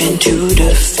give in to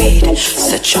defeat.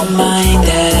 Set your mind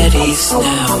at ease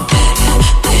now.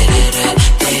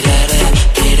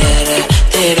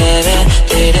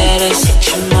 Set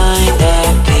your mind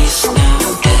at peace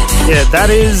now. Yeah, that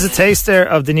is a taster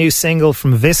of the new single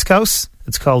from Viscose.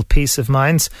 It's called Peace of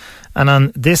Mind. And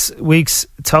on this week's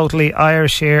Totally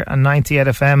Irish here on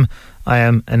 98FM, I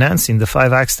am announcing the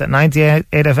 5 acts that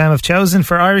 98FM have chosen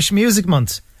for Irish Music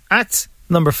Month. Act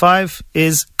number 5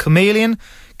 is Chameleon.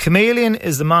 Chameleon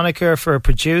is the moniker for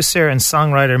producer and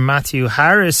songwriter Matthew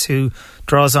Harris, who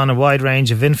draws on a wide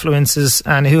range of influences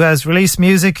and who has released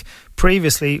music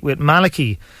previously with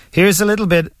Maliki. Here's a little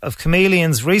bit of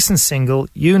Chameleon's recent single,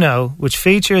 You Know, which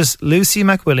features Lucy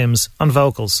McWilliams on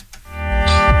vocals.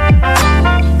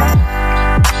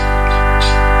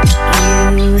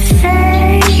 You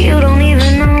say you don't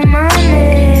even know my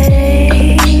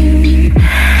name,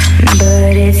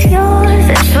 but it's yours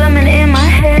that's swimming in my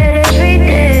head every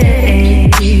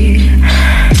day.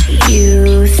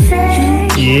 You say...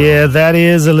 Yeah, that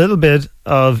is a little bit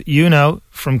of You Know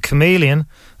from Chameleon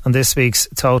on this week's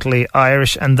Totally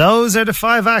Irish. And those are the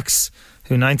 5 acts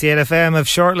who 98FM have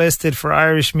shortlisted for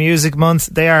Irish Music Month.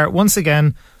 They are, once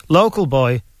again, Local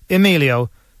Boy, Emilio,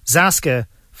 Zaska,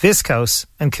 Viscose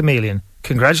and Chameleon.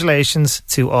 Congratulations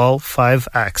to all 5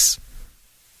 acts.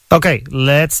 Okay,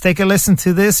 let's take a listen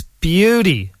to this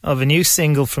beauty of a new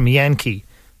single from Yankee.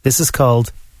 This is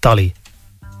called Dolly.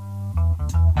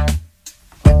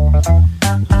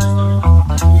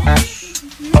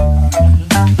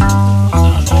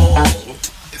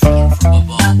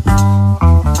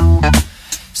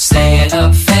 Say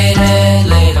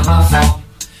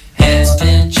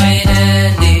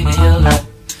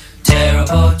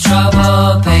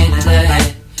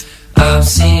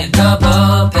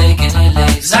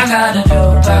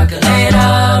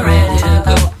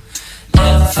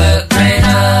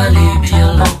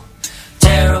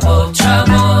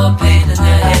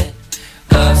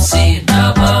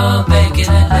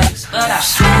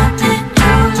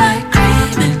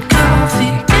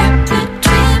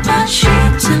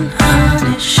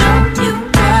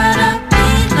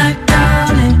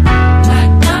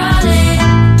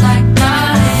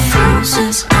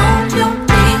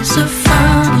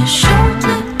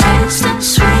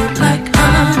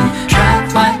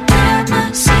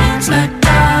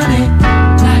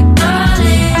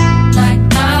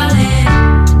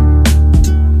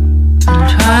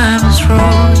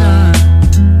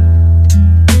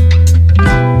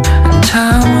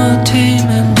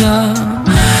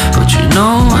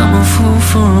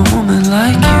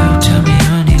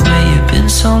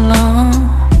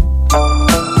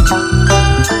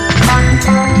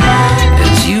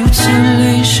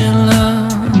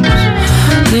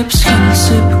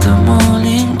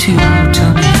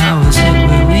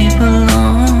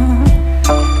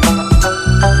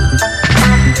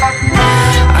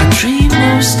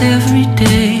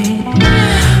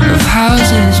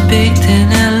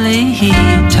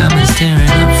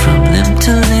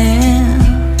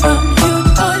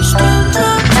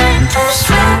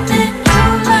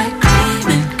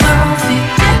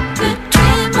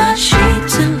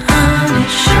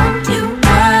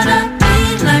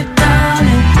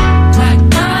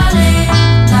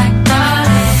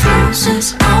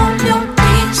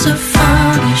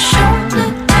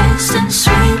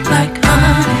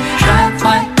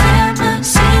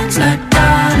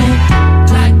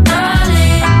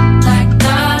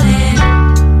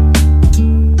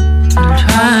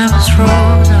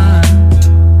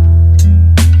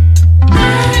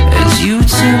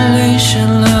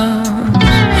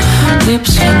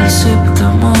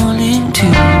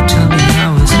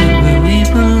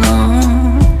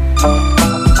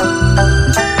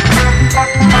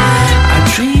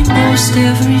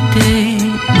every day.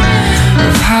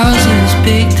 Of houses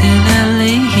baked in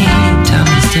LA heat, time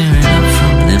is staring up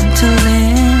from limb to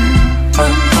limb.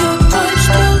 From your voice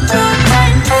to your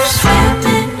mind,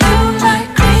 swimming you like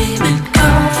cream and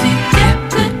coffee. Get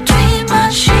between my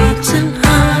sheets and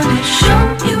honey, show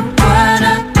you what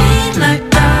I mean, like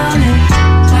darling,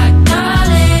 like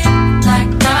darling,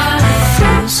 like darling.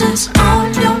 Bruises on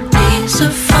your knees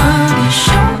are funny,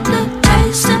 shoulder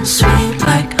taste and sweet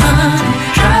like honey.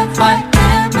 Drive white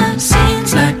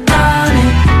limousines like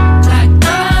darling, like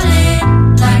darling,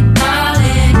 like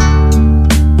darling.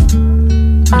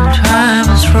 Time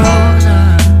is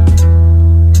frozen.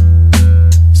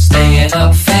 Staying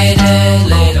up faded,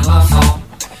 late on my phone.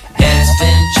 Head's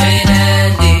been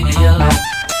jaded, leave me alone.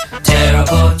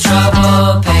 Terrible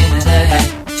trouble, pain in the head.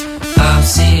 I'm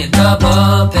seeing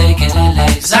double, bacon and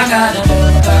legs. I got a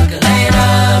new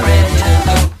percolator, ready to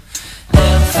go.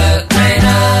 Little fat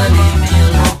grater, leave me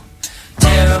alone.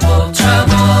 Terrible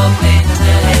trouble, pain in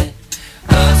the head.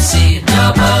 I'm seeing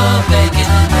double, bacon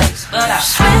and legs. But I'm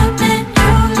swimming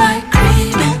you like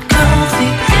cream and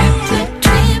coffee. Get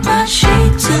between my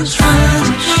sheets and trying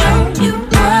to show you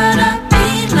what I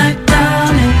mean, like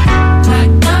darling,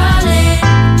 like darling,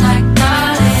 like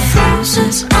darling.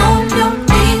 Bruises on your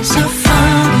knees are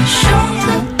funny,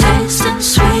 shoulder taste and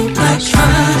sweet like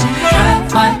honey. Drive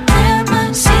white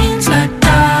limousines like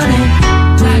darling,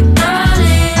 like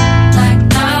darling, like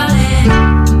darling.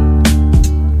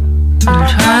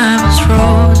 Time is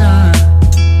frozen.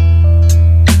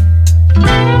 I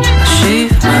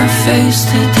shaved my face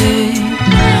today,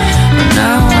 but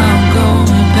now I'm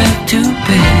going back to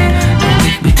bed. Don't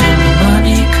wake me till the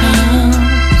money comes.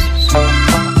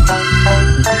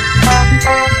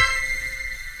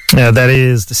 Yeah, that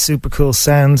is the super cool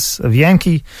sounds of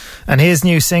Yankee and his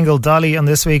new single Dolly on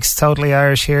this week's Totally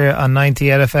Irish here on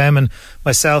 98 FM, and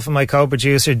myself and my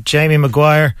co-producer Jamie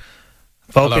Maguire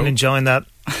both Hello. been enjoying that.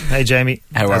 Hey Jamie,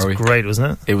 How that's are we? great,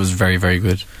 wasn't it? It was very, very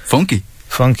good. Funky.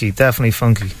 Funky, definitely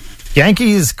funky.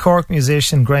 Yankee is Cork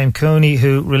musician Graham Cooney,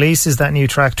 who releases that new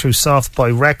track through Soft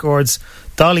Boy Records.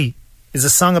 Dolly is a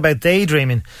song about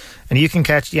daydreaming, and you can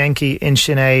catch Yankee in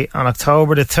Sinead on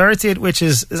October the 30th, which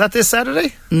is that this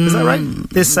Saturday? Is that right?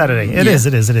 This Saturday. It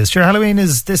is. Sure, Halloween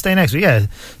is this day next week, yeah.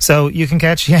 So you can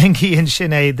catch Yankee in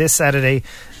Sinead this Saturday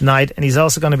night, and he's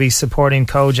also going to be supporting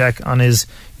Kojak on his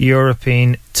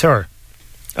European tour.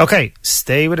 Okay,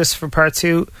 stay with us for part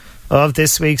 2 of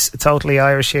this week's Totally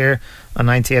Irish here on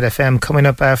 98 FM. Coming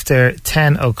up after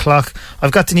 10 o'clock,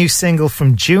 I've got the new single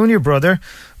from Junior Brother.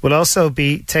 We'll also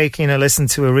be taking a listen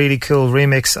to a really cool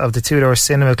remix of the Two Door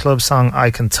Cinema Club song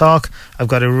I Can Talk. I've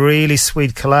got a really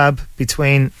sweet collab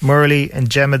between Murley and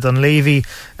Gemma Dunleavy,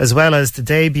 as well as the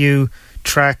debut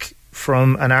track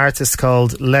from an artist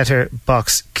called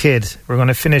Letterbox Kid. We're going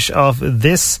to finish off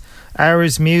this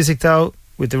hour's music though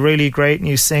with the really great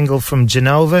new single from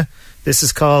Genova. This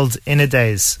is called In a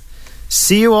Daze.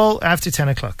 See you all after 10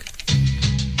 o'clock.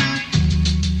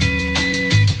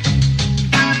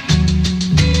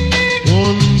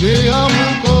 One day I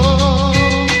woke up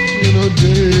in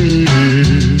a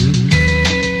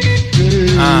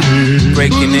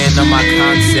Breaking in on my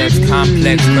concepts,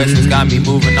 complex questions got me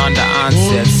moving on to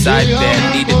onset. Side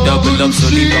bed, need to double up, so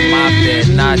leave on my bed.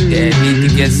 Not dead, need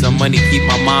to get some money, keep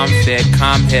my mom fed.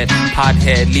 Calm head,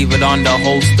 pothead, leave it on the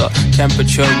holster.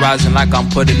 Temperature rising like I'm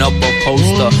putting up a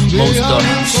poster. Most of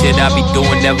shit I be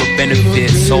doing never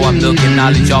benefits, so I'm milking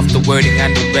knowledge off the wording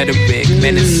and the rhetoric.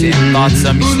 Menacing, thoughts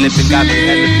of me slipping got me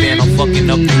hella bent. I'm fucking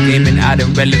up the game and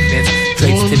adding relevance.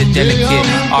 Traits to the delicate,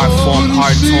 art form,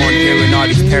 heart torn, hearing all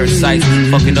these parasites,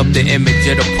 fucking up the image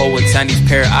of the poets and these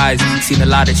pair of eyes. Seen a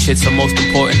lot of shit, so most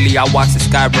importantly, I watch the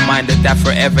sky, reminder that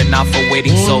forever, not for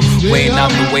waiting. So weighing out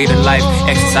the weight of life,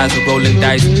 exercise with rolling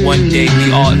dice. One day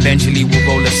we all eventually will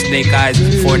roll a snake eyes.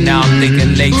 For now, I'm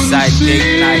thinking lakeside,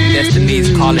 date night, destiny's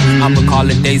calling. I'm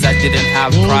recalling days I didn't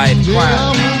have pride. Days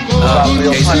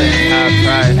I didn't have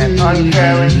pride. An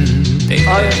uncaring,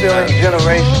 unfeeling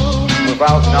generation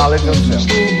without knowledge of self.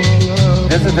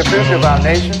 This is the future of our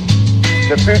nation,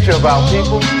 the future of our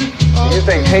people. Do you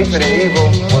think hatred and evil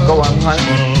will go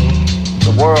unpunished?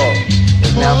 The world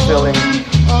is now feeling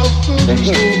the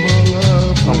heat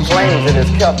from flames that has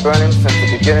kept burning since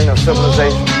the beginning of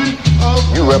civilization.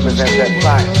 You represent that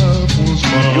fire.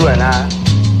 You and I,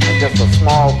 as just a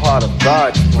small part of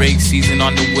God's plan. Break season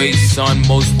on the way, son.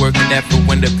 Most working effort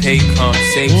when the pay comes.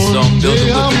 Save some, build it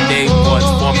with the day ones.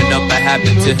 Forming up a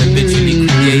habit to habitually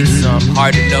create some.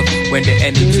 Hard enough when the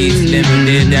energy is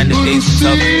limited and the days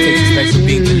are tough. Takes a special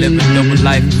being to live a double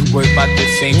life. Worry about the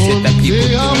same shit that people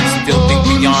do. Still think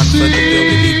beyond further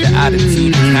ability. The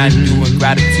attitude, can do, and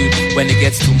gratitude. When it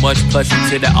gets too much, push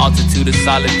into the altitude of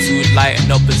solitude.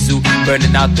 Lighten up a zoo,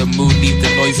 burning out the mood, leave the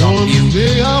noise on mute.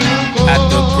 At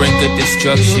the brink of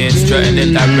destruction, strutting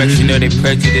in direction of their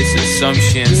prejudice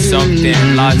assumptions. Something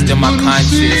lodged in my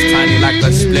conscience, tiny like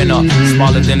a splinter,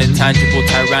 smaller than a tangible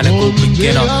tyrannical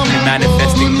beginner. And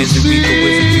manifesting misery, the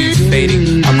wizardry is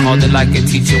fading. I called it like a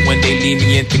teacher when they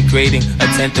lenient and grading.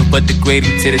 Attentive but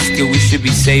degrading to the skill we should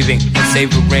be saving and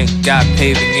savoring. God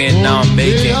paving in, now I'm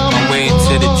making my way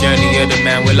into the journey of the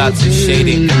man with lots of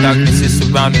shading. The darkness is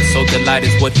surrounding, so the light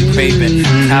is what you're craving.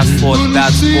 Cast forth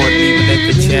bad sport, leaving it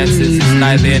for chances. It's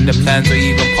neither in the plans or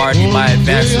even part of my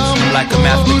advances. I'm like a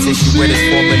mathematician where there's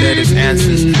formula, there's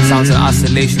answers. Sounds and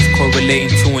oscillations correlating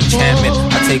to enchantment.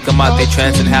 I take them out their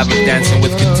trance and have them dancing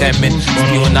with contentment.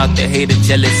 Spewing out their hate and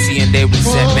jealousy and their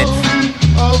resentment.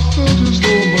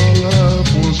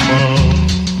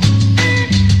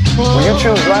 When you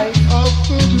choose life,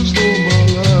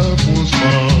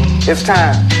 it's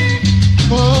time.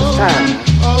 It's time.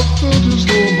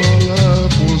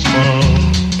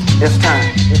 It's time.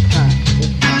 It's time.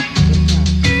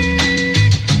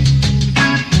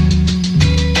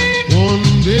 One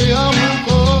day I woke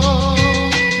up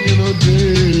in a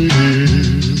day.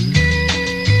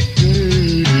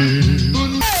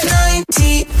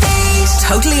 98.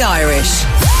 Totally Irish.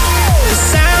 The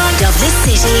sound of the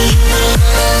city.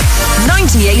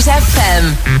 98 FM.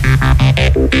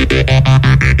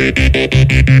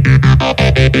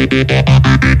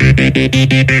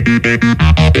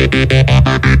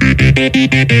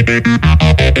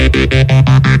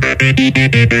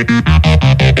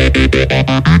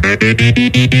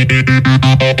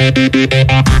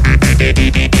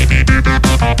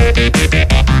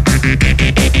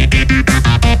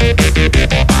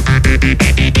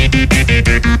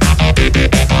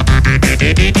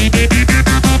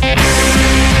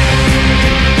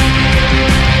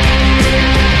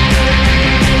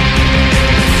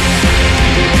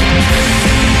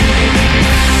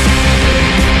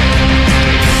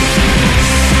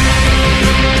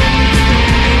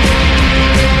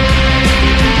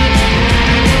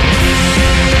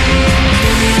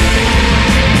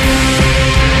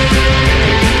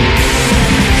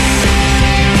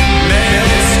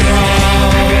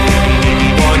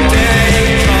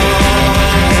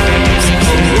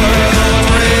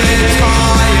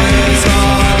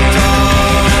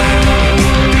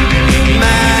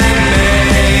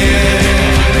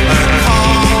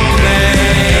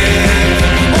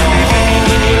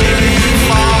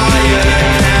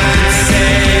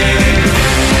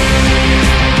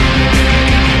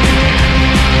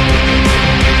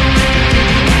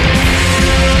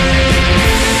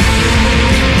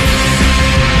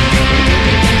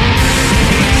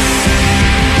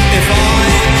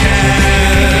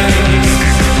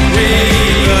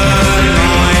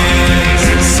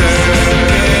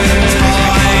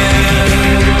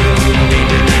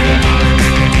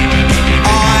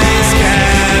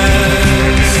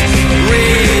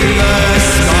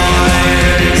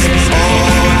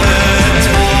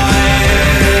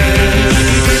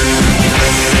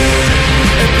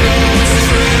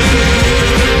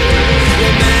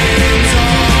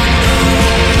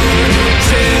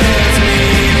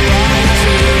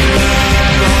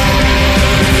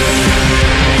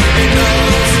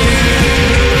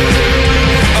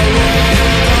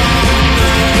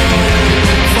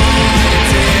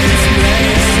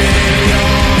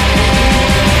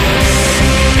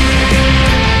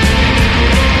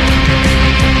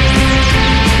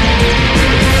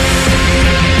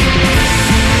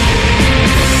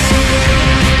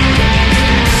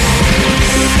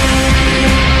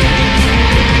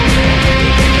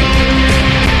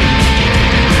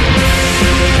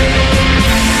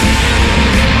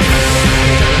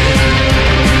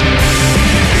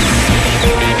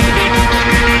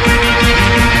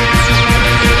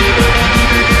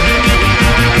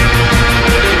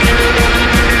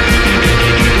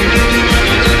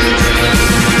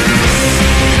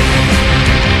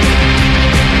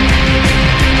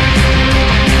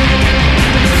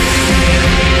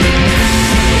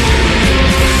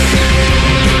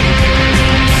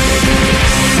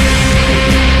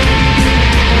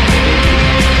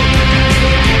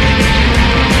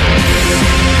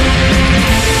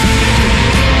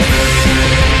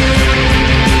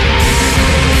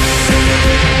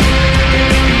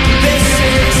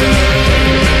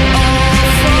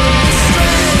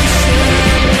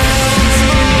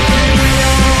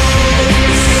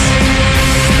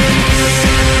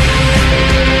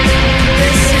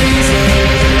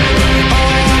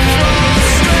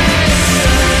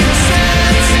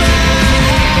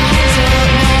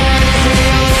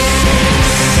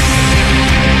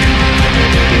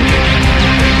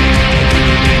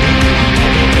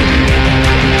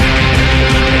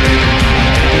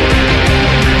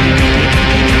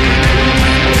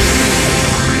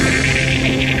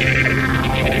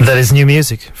 That is new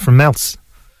music from Melts.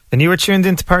 And you are tuned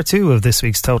into part 2 of this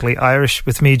week's Totally Irish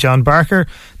with me, John Barker,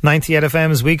 98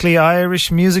 FM's weekly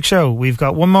Irish music show. We've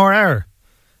got one more hour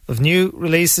of new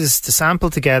releases to sample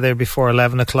together before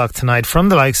 11 o'clock tonight from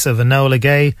the likes of Enola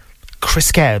Gay,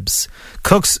 Chris Kebs,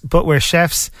 Cooks But We're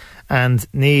Chefs, and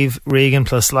Niamh Regan,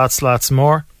 plus lots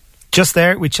more. Just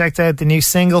there, we checked out the new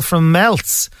single from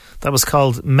Melts that was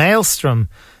called Maelstrom.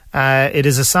 It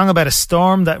is a song about a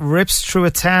storm that rips through a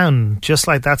town, just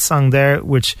like that song there,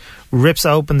 which rips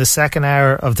open the second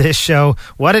hour of this show.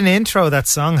 What an intro that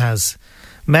song has.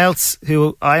 Melts,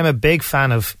 who I am a big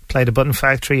fan of, played a Button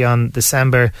Factory on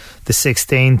December the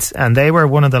 16th, and they were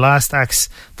one of the last acts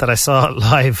that I saw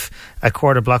live at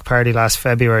Quarter Block Party last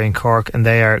February in Cork, and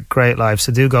they are great live.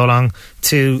 So do go along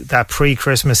to that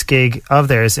pre-Christmas gig of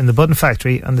theirs in the Button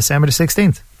Factory on December the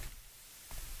 16th.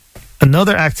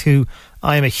 Another act who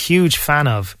I am a huge fan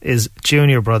of is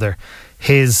Junior Brother.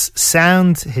 His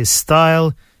sound, his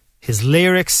style, his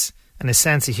lyrics and his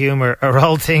sense of humour are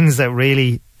all things that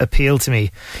really appeal to me.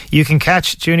 You can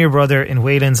catch Junior Brother in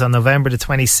Whelan's on November the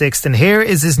 26th, and here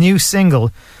is his new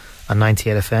single on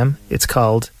 98 FM. It's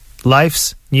called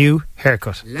Life's New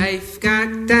Haircut. Life got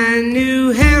a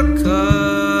new haircut,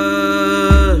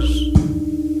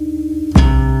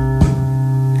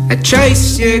 a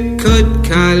choice you could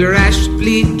call rash,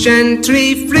 bleach and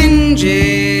 3 fringes,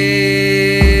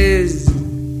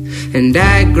 and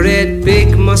a great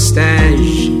big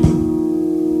moustache.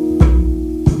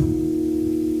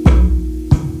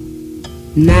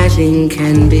 Nothing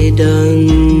can be done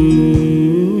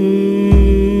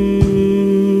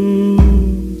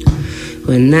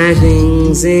when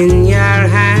nothing's in your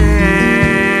hand.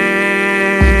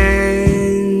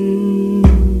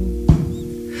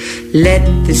 Let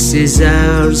the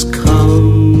scissors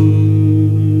come,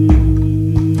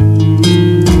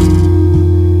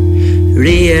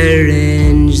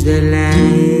 rearrange the land.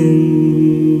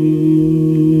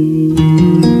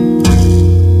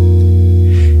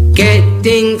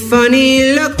 Getting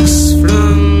funny looks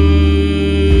from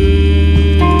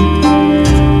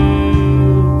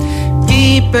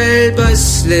people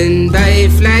bustling by,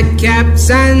 flat caps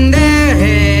on their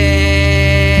heads,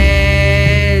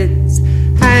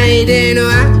 hiding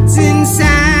what's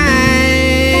inside,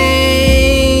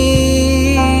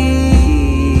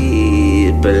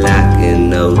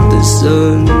 blocking out the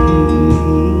sun.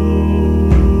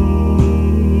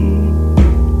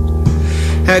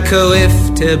 A whiff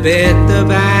to beat the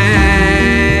band.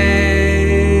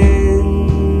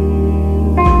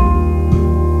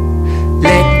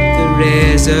 Let the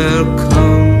razor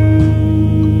come,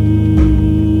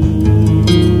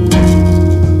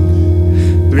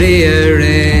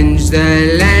 rearrange the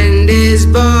land is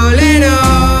boiling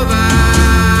over,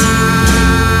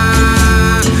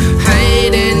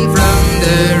 hiding from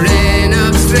the rain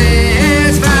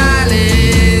upstairs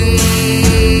falling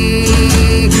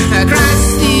across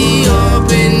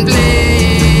open plain.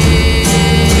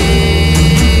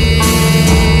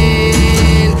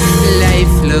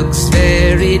 Life looks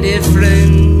very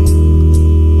different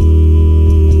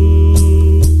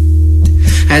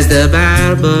as the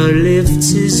barber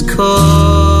lifts his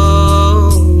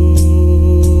coat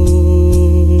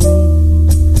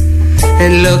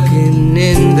and looking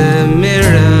in the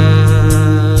mirror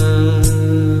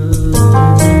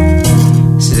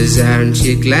says, aren't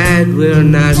you glad we're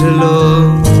not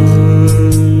alone?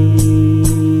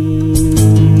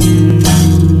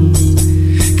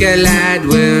 Glad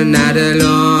we're not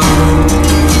alone.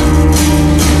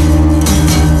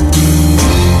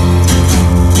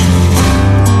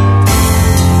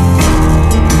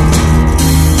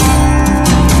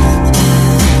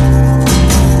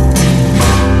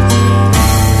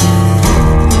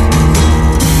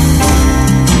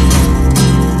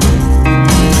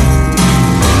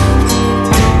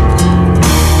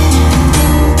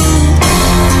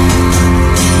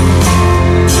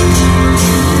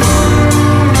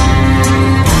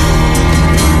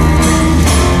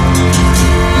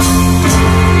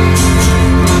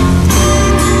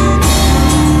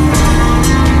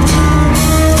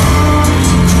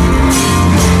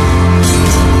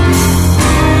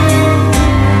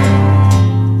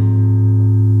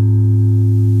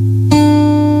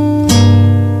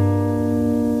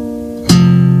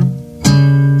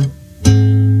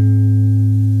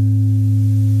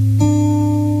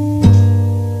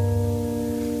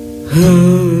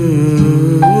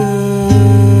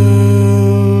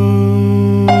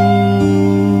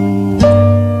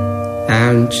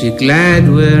 Aren't you glad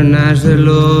we're not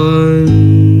alone?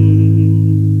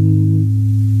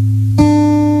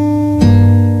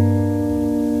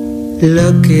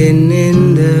 Looking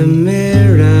in the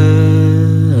mirror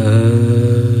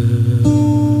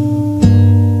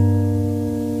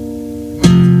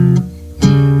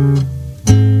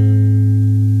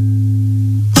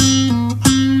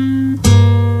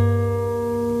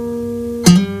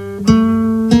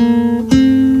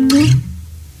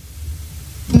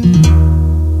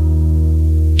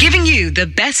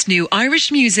best new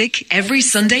Irish music every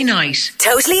Sunday night.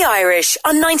 Totally Irish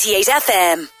on 98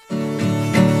 FM.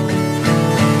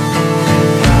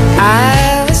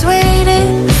 I was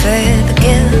waiting for the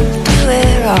guilt to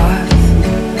wear off.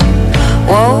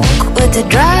 Woke with a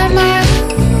dry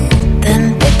mouth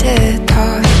and bitter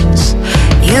thoughts.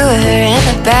 You were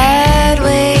in a bad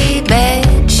way,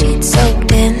 bed sheets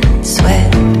soaked in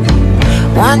sweat.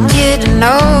 Want you to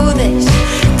know this,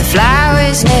 the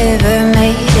flowers never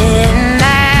made it, and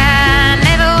I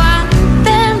never want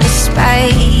them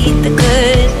despite the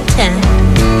good intent.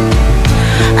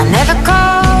 I never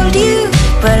called you,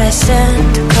 but I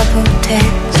sent a couple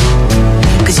texts,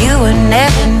 'cause you were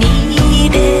never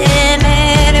needing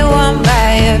anyone by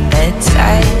your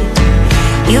bedside.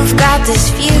 You've got this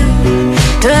view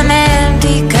to an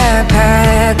empty car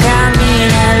park. I mean,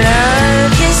 I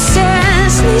love you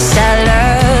senseless, I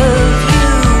love you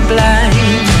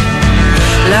blind.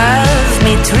 Love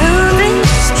me through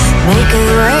this, make it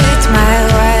worth my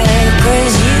while,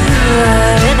 'cause you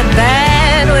are in a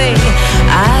bad way,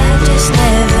 I just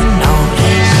never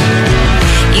noticed.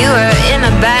 You are in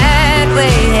a bad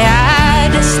way, I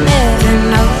just never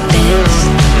noticed.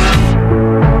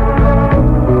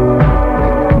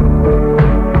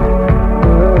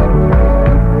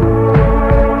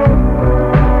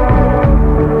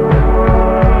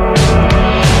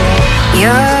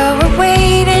 You're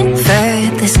waiting for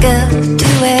this guilt to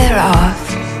wear off.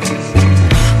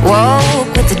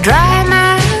 Woke with a dry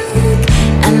mouth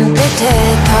and bitter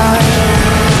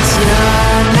thoughts.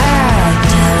 You're not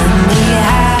telling me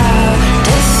how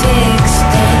to fix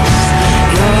this.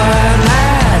 You're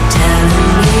not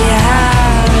telling me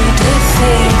how to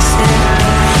fix it.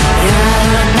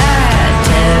 You're not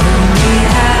telling me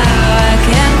how I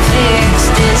can fix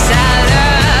this. I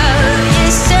love you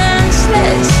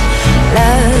senseless,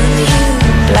 love you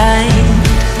blind.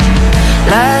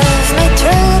 Love me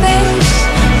through this,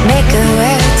 make it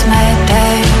worth my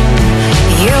time.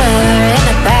 You're in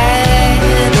a bad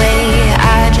way,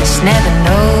 I just never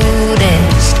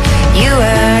noticed. You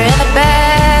were in a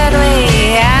bad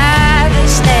way, I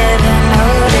just never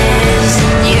noticed.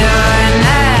 And you're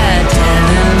not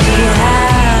telling me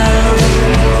how.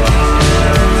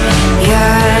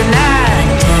 You're not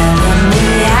telling me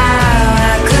how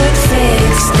I could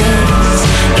fix this.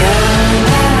 You're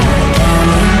not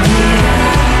telling me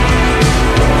how.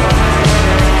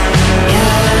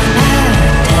 You're not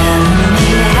telling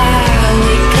me how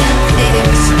we can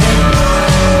fix this.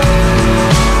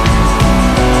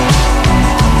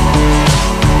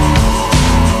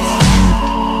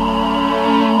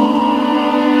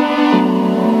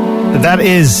 That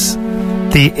is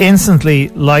the instantly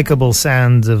likeable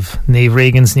sound of Niamh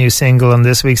Regan's new single on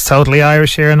this week's Totally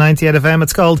Irish here on 98 FM.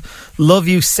 It's called Love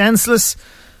You Senseless.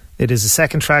 It is the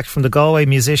second track from the Galway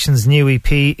musician's new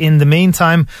EP, In the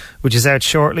Meantime, which is out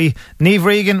shortly. Niamh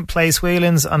Regan plays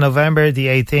Whelan's on November the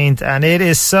 18th, and it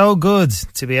is so good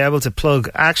to be able to plug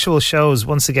actual shows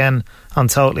once again on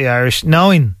Totally Irish,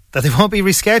 knowing that they won't be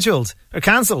rescheduled or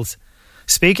cancelled.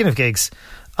 Speaking of gigs,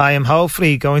 I am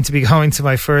hopefully going to be going to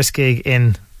my first gig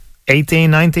in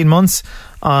 19 months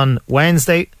on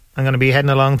Wednesday. I'm going to be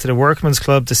heading along to the Workman's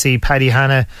Club to see Paddy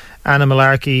Hanna, Anna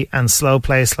Malarkey and Slow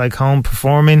Place Like Home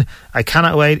performing. I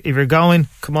cannot wait. If you're going,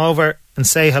 come over and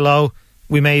say hello.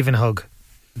 We may even hug.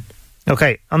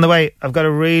 Okay, on the way, I've got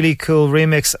a really cool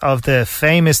remix of the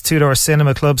famous Two Door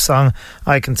Cinema Club song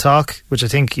I Can Talk, which I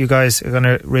think you guys are going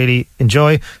to really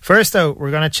enjoy. First though,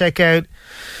 we're going to check out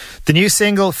the new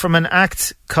single from an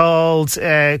act called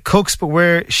Cooks But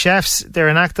We're Chefs. They're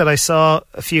an act that I saw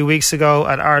a few weeks ago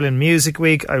at Ireland Music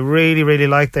Week. I really, really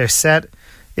liked their set.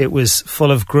 It was full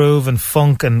of groove and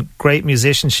funk and great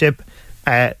musicianship.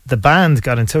 The band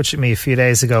got in touch with me a few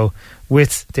days ago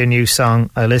with their new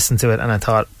song. I listened to it and I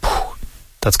thought,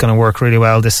 that's going to work really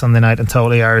well this Sunday night on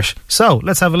Totally Irish. So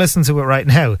let's have a listen to it right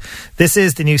now. This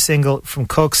is the new single from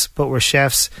Cooks But We're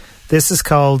Chefs. This is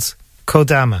called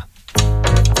Kodama.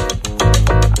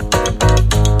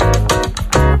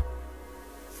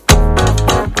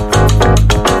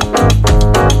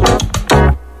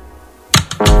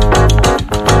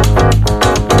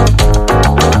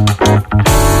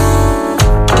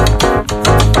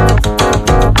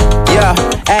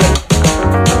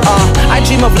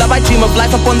 I dream of life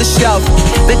life up on the shelf.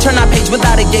 They turn our page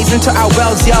without a gaze into our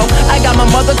wells, yo. I got my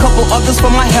mother, couple others for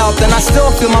my health, and I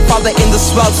still feel my father in the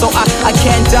swell. So I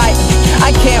can't die,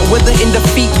 I can't wither in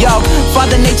defeat, yo.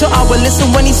 Father Nature, I will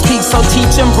listen when he speaks, so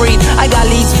teach and breathe. I got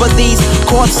leads for these,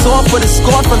 chords soar for the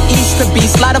score from east to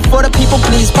beast. Light up for the people,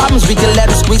 please. Problems we can let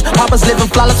them squeeze. Hoppers living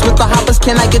flawless with the hoppers.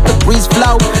 Can I get the breeze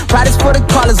flow? Pride is for the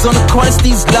callers on the corner,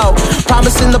 Steve's low.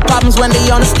 Promising the problems when they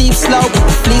on a steep slope.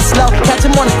 Flee slow, catch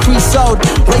him on the pre-sold.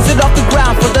 Raise it off the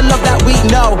ground for the love that we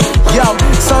know. Yo,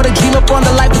 so the dream up on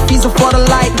the light, the fees are for the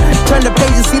light. Turn the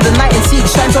page and see the night and see it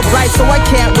shine so bright. So I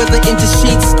can't wither into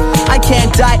sheets. I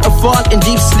can't die or fall in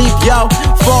deep sleep, yo.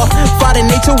 For Father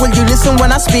Nature, will you listen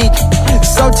when I speak?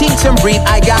 So teach and breathe.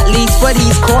 I got leads for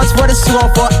these chords for the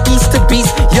sword for east to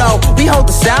beast. Yo, we hold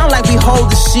the sound like we hold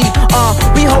the sheep.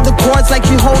 We hold the chords like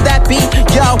we hold that beat.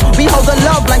 Yo, we hold the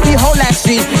love like we hold that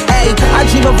street. Ayy, I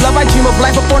dream of love, I dream of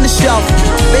life up on the shelf.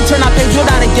 They turn our page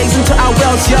without a gaze into our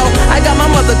wells, yo. I got my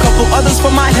mother, couple others for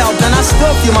my help, and I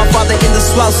still feel my father in the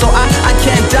swell. So I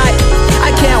can't die, I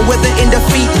can't wither in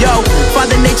defeat, yo.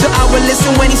 Father Nature, I will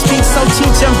listen when he speaks, so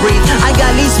teach and breathe. I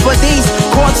got leads for these,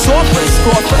 chords soar for the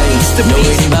score for east to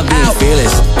beast. Ain't about being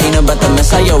fearless, ain't about the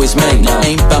mess I always make.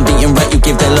 Ain't about being right, you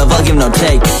give that love, I'll give no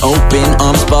take. Open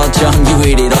arms, ball jump, you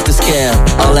hit it off the scale.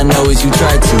 All I know is you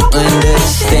try to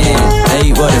understand.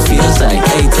 Hey, what it feels like.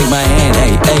 Hey, take my hand.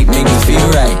 Hey, make me feel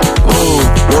right. Ooh,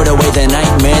 ward away the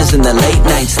nightmares and the late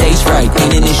night stage fright.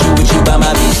 Ain't an issue with you by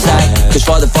my B-side. Cause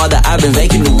Father, I've been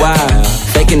vacant a while.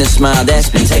 Faking a smile, that's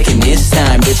been taking this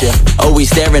time. But you're always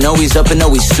staring, always up and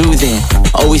always soothing.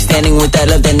 Always standing with that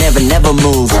love that never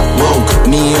moves. Woke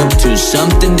me up to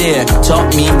something there.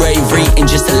 Taught me bravery and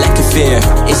just a lack of fear.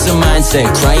 It's a mindset,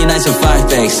 crying eyes and five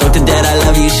bags. Something that I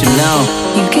love, you should know.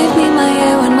 You give me my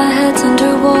air when my head's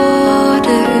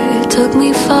underwater. Took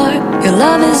me far. Your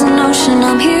love is an ocean.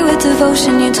 I'm here with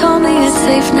devotion. You told me it's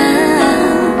safe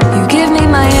now. You give me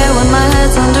my air when my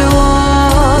head's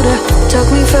underwater. Took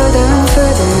me further and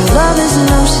further. Your love is an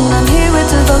ocean. I'm here with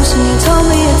devotion. You told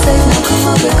me it's safe now. Come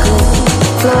on, get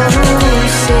closer.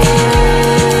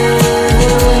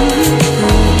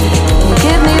 You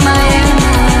give me my air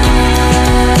now.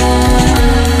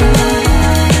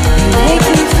 You make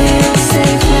me feel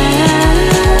safe now.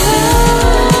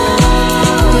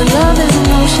 Your love is an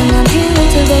ocean. I'm here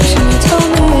with devotion. You told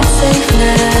me it's safe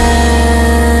now.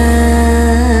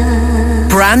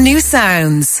 Brand new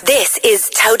sounds. This is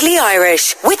Totally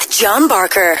Irish with John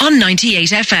Barker on 98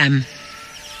 FM.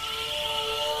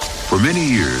 For many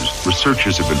years,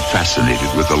 researchers have been fascinated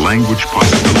with the language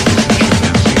possibilities.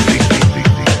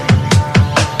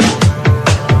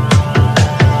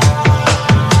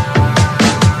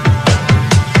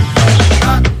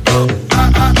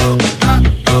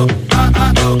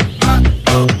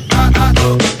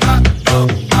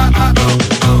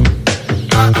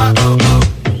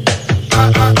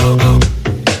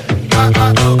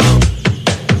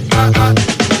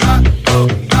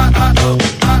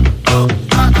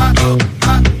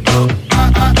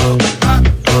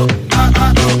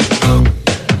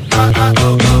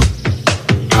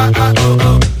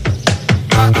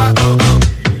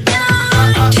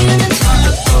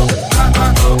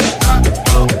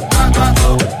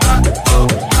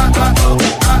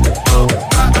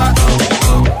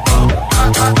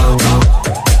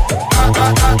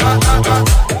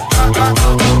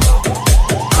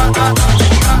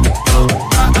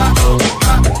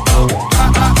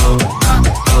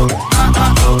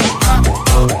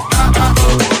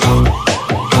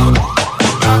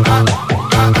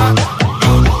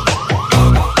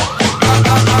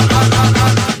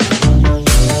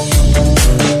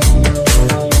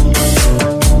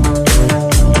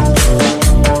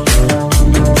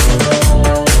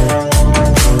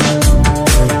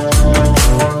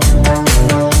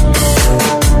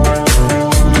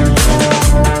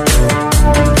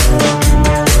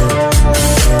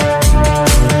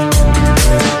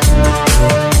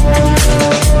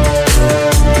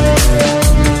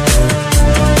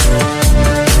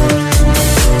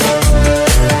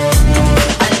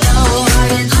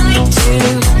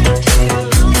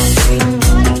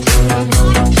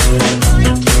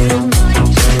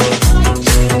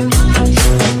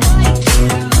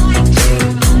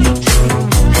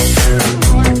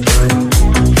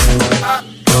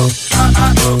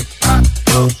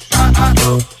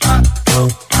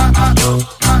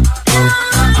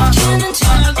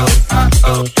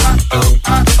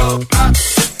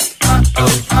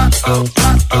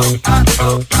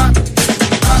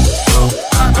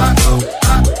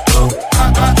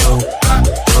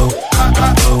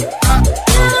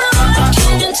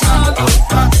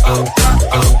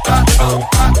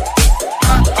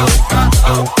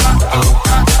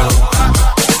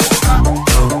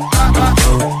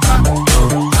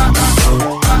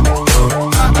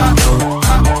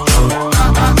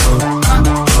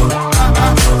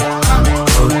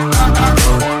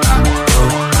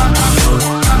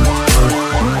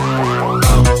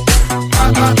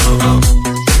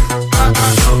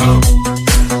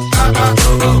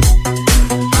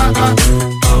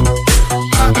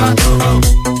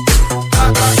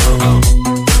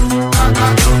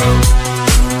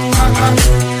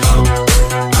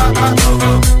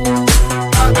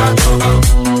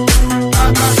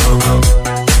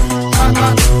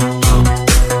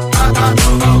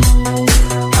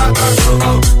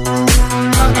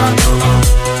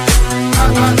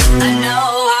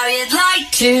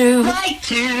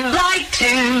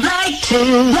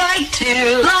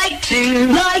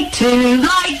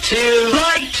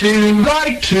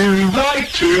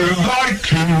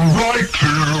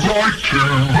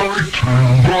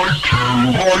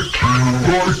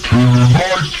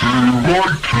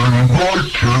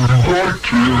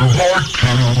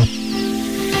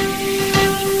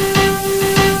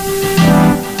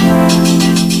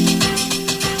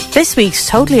 This week's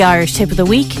Totally Irish Tip of the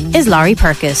Week is Laurie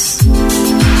Purkis.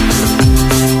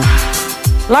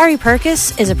 Laurie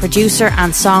Purkis is a producer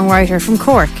and songwriter from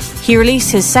Cork. He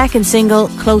released his second single,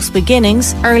 Close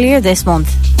Beginnings, earlier this month.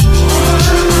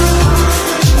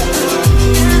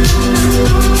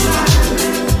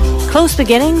 Close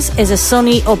Beginnings is a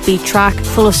sunny, upbeat track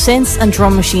full of synths and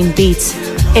drum machine beats.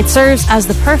 It serves as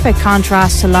the perfect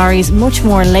contrast to Laurie's much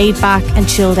more laid-back and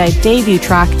chilled-out debut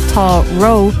track, Tá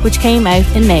Ró, which came out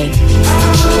in May.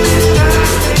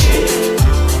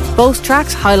 Both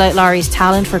tracks highlight Laurie's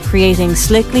talent for creating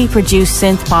slickly produced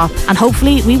synth pop, and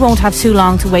hopefully we won't have too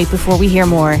long to wait before we hear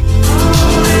more.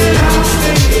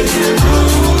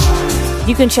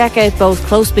 You can check out both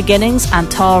Close Beginnings and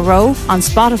Tá Ró on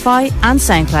Spotify and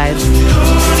SoundCloud.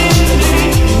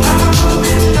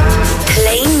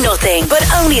 Nothing but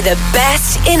only the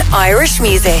best in Irish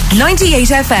music. 98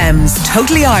 FM's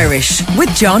Totally Irish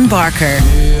with John Barker.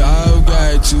 Yeah, I've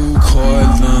got to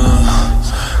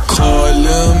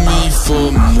calling me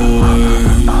for more.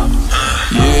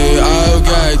 Yeah, I've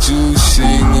got to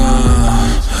sing.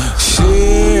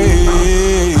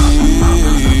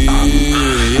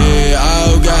 Yeah,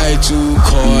 I've got to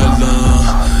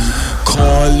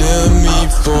calling me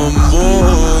for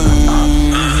more.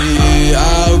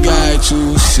 I've got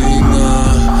to sing.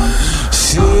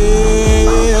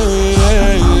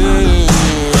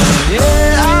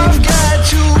 Yeah, I've got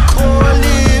to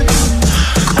calling me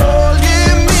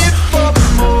for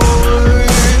more.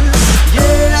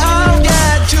 Yeah, I've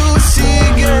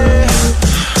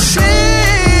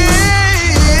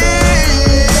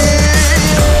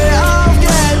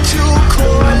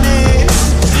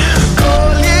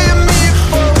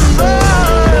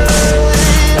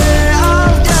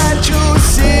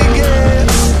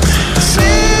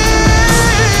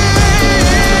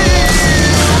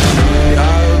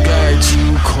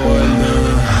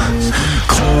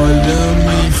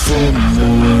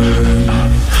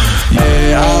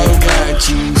got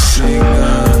to sing.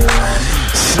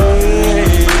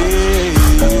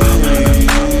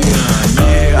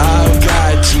 Yeah, I've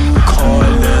got to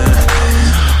calling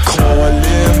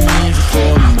me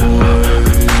for more.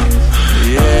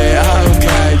 I've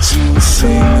got to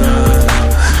sing.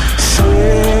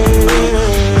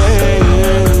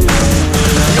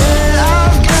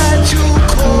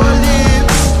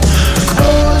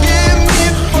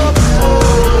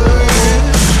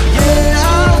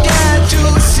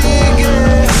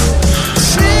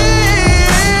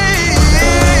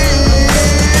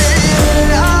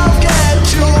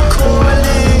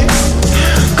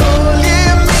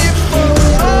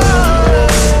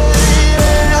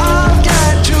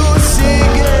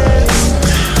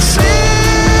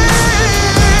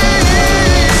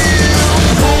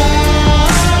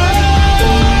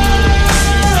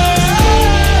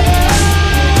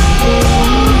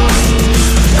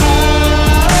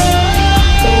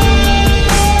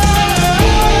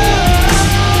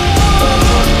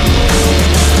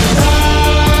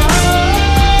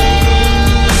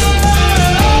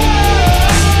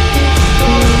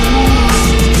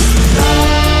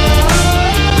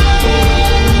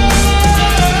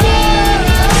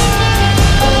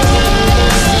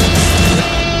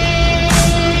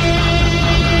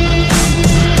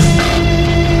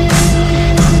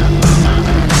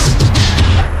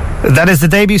 That is the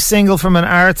debut single from an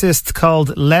artist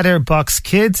called Letterbox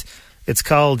Kid. It's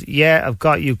called Yeah, I've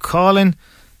Got You Calling.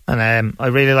 And I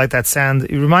really like that sound.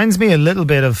 It reminds me a little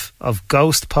bit of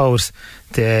Ghost Poet,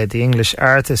 the English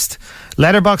artist.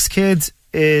 Letterbox Kid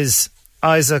is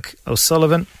Isaac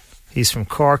O'Sullivan. He's from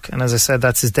Cork, and as I said,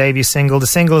 that's his debut single. The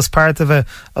single is part of a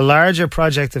larger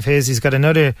project of his. He's got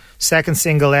another second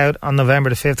single out on November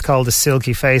the 5th called The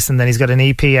Silky Face, and then he's got an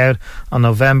EP out on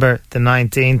November the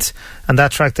 19th. And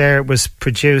that track there was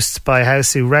produced by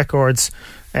Houseu Records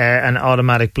and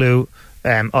Automatic Blue.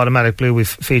 Automatic Blue we've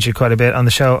featured quite a bit on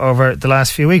the show over the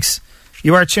last few weeks.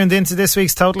 You are tuned into this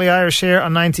week's Totally Irish here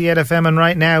on 98 FM, and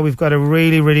right now we've got a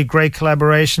really, really great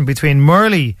collaboration between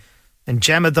Murley and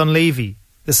Gemma Dunleavy.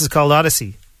 This is called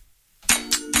Odyssey. I've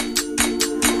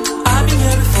been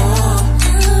here before.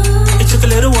 It took a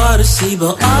little while to see,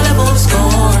 but all I've always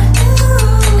scored.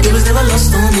 It was never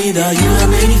lost on me that you have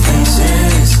many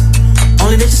faces.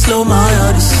 Only that you slow my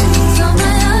odyssey.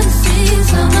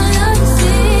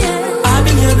 I've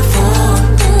been here before.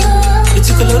 It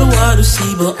took a little while to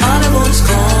see, but all I've always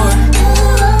scored.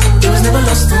 It was never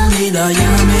lost on me that you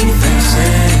have many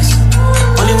faces.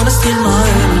 Only wanna steal my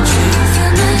energy.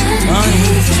 My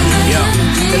energy. Yeah,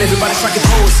 tell everybody try to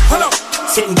pose. Hold up,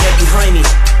 sitting dead behind me.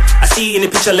 I see you in the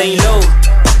picture laying low.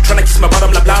 Tryna kiss my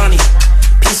bottom like Blondie.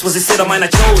 Peace was a set of mine I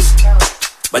chose,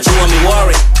 but you want me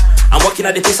worried. I'm walking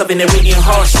at the pace of an Arabian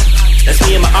horse. That's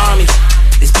me and my army.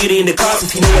 There's beauty in the cars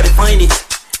if you know where to find it.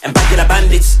 And back in the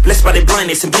bandits, blessed by the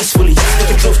blindness and blissfully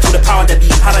speaking truth to the power that be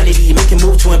parallelly making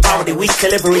move to empower the weak.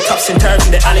 Celebrity cups and turns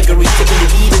in the allegory, taking the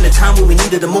lead in the time when we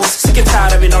needed the most. Sick and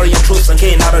tired of ignoring truths and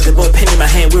getting out of the boat. Pen in my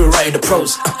hand, we were writing the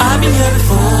prose. I've been here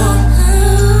before.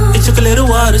 It took a little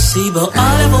while to see, but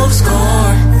all I've always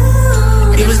scored.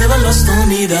 It was never lost on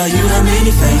me that you have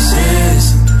many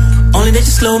faces. Only that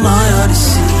you slow my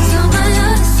odyssey.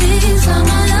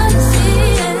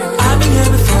 I've been here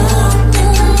before.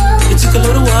 It took a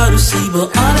little while to see,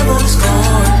 but all I've always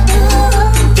scored.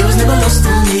 It was never lost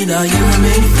on me that you have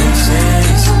many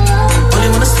faces. Only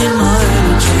wanna steal my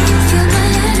energy.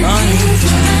 My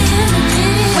energy.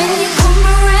 When you come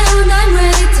around, I'm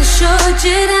ready to shut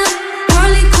you down.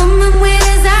 Marley coming with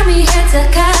his army here to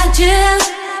catch you.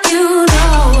 You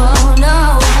know, oh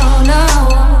no, oh no.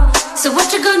 So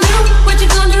what you gonna do? What you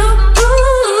gonna do?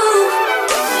 Ooh.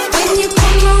 When you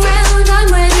come around, I'm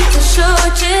ready to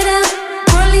shut you down.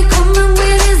 Marley coming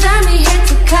with his army here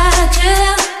to catch you.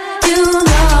 You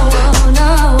know, oh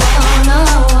no, oh no.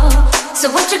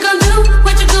 So what you gonna do?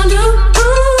 What you gonna do?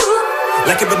 Ooh.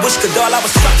 Like a babushka doll, I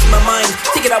was stuck in my mind.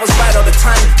 Thinking I was right all the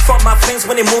time. Fought my friends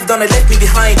when they moved on, they left me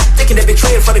behind. Thinking they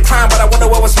betrayed for the crime, but I wonder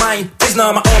what was mine. Prisoner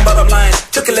on my own bottom line.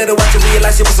 Took a little while to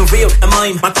realize it wasn't real and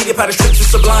mine. My pity part of strips was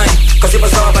sublime, cause it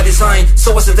was all by design.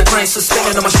 So was the decline,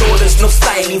 suspended on my shoulders. No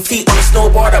styling, feet on a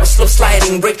snowboard, I was slow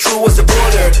sliding. Breakthrough was the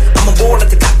border. I'm on board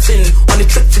like the captain. On the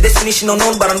trip to destination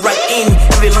unknown, but I'm right in.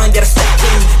 Every line that I step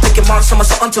in, making marks on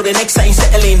myself until the next I ain't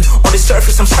settling. On the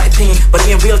surface I'm striping, but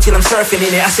it ain't real till I'm surfing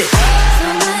in it. I said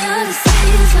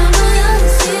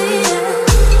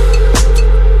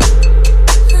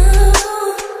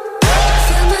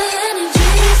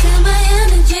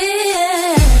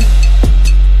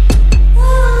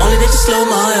slow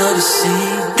my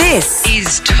odyssey. This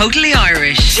is Totally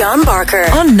Irish. John Barker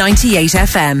on 98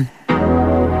 FM.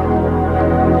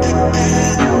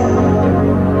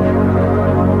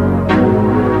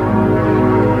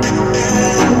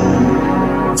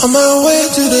 On my way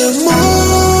to the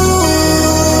moon,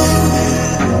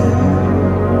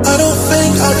 I don't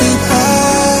think I'll be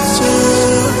back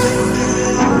soon.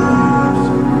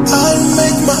 I'll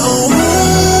make my own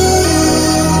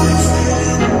moves.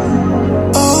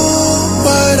 Oh,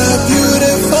 what a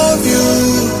beautiful view.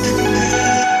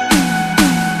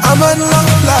 I'm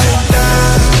enough like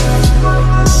that.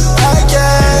 I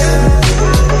can.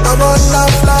 I'm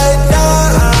enough like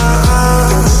that.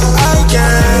 I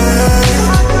can.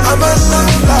 I'm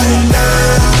enough like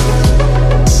that.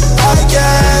 I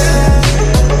can.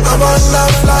 I'm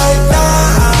enough like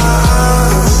that.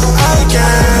 I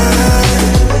can.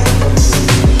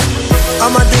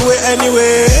 I'ma do it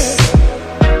anyway.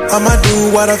 I'ma do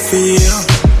what I feel.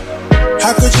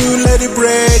 How could you let it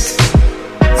break?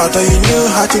 I thought you knew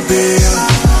how to build.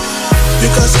 You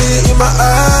can see it in my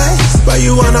eyes, but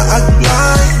you wanna act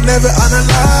blind. Never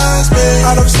analyze me.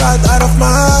 Out of sight, out of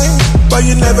mind, but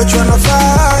you never tryna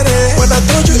fight it. When I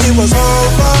told you it was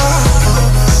over,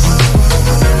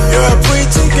 you're a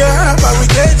pretty girl, but we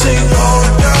getting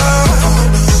older.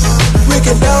 We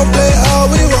can downplay all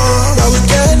we want, but we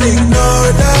can't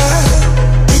ignore that.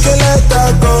 We can let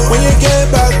that go. When you get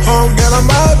back home, girl, I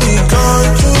might be gone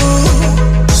too.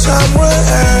 Somewhere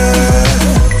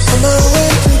else, on my way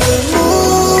to the moon.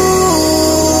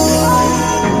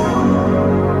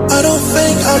 I don't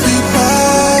think I'll be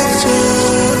back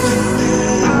soon.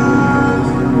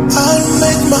 I'll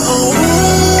make my own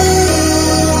rules.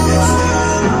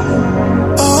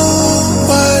 Oh,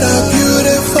 what a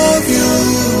beautiful view.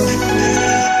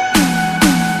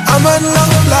 I'm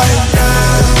enough like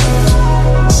that.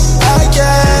 I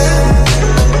can.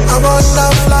 I'm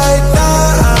enough like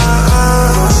that.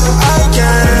 I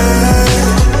can.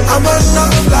 I'm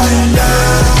enough like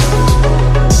that.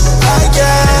 I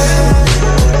can.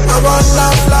 I'm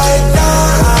enough like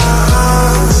that.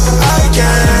 I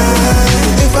can.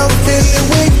 If I'm feeling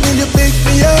weak, will you pick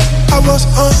me up? I was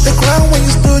on the ground when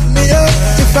you stood me up.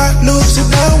 If I lose it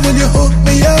now, will you hook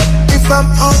me I'm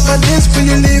on my knees, will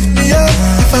you lift me up?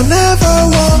 If I never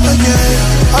walk again,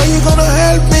 are you gonna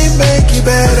help me make it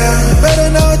better?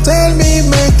 Better now tell me,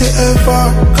 make the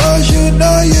effort, cause you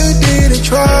know you didn't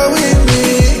try with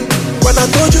me. When I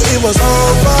told you it was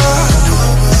over,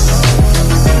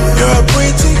 you're a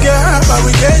pretty girl, but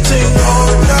we're getting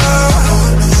older.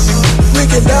 We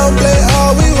can downplay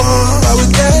all we want, but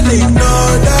we can't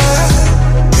ignore that.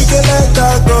 We can let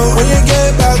that go. When you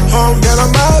get back home, girl, I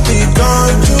might be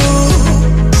gone to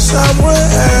somewhere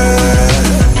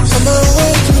else. On my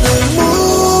way to the moon.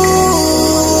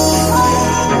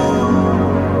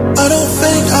 I don't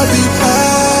think I'll be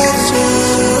back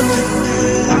soon.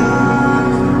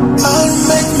 I'll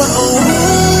make my own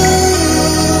move.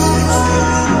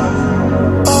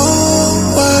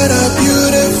 Oh, what a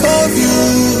beautiful view.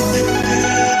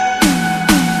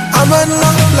 I'm on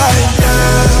love like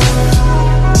that.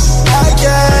 I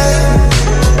can.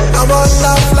 I'm on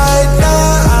love like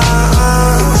that.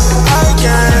 I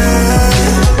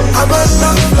can. I'm on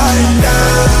love like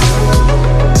that.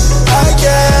 I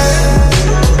can.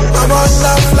 I'm on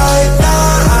love like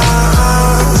that.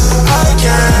 I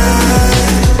can.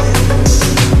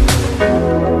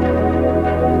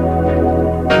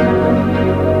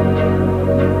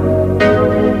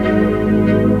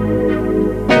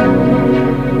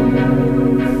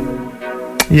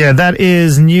 Yeah, that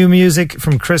is new music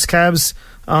from Chris Cabs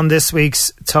on this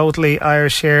week's Totally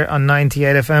Irish here on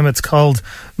 98 FM. It's called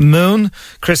Moon.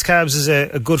 Chris Cabs is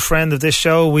a good friend of this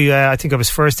show. I think I was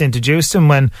first introduced him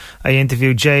when I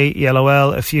interviewed Jay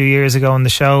Yellowell a few years ago on the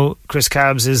show. Chris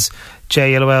Cabs is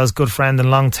Jay Yellowell's good friend and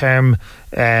long-term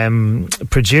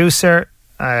producer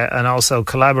and also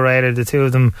collaborator. The two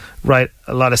of them write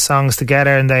a lot of songs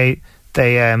together, and they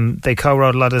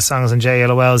co-wrote a lot of the songs on Jay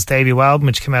Yellowell's debut album,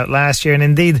 which came out last year. And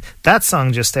indeed, that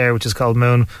song just there, which is called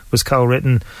Moon, was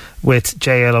co-written with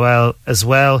Jay Yellowell as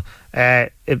well.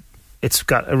 It's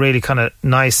got a really kind of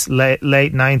nice late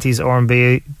 90s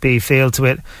R&B feel to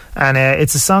it. And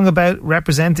it's a song about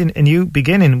representing a new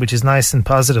beginning, which is nice and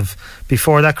positive.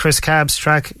 Before that, Chris Cabs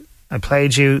track, I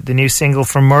played you the new single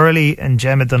from Murley and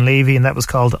Gemma Dunleavy, and that was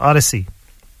called Odyssey.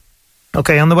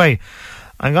 Okay, on the way,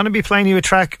 I'm going to be playing you a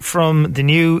track from the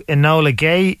new Enola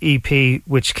Gay EP,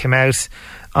 which came out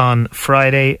on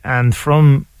Friday. And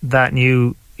from that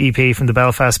new EP from the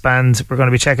Belfast band, we're going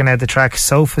to be checking out the track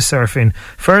Sofa Surfing.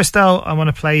 First, though, I want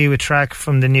to play you a track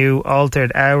from the new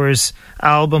Altered Hours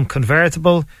album,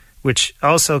 Convertible, which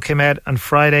also came out on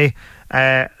Friday.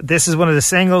 This is one of the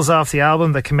singles off the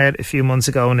album that came out a few months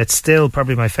ago, and it's still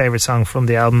probably my favourite song from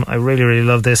the album. I really, really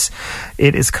love this.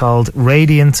 It is called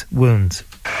Radiant Wound.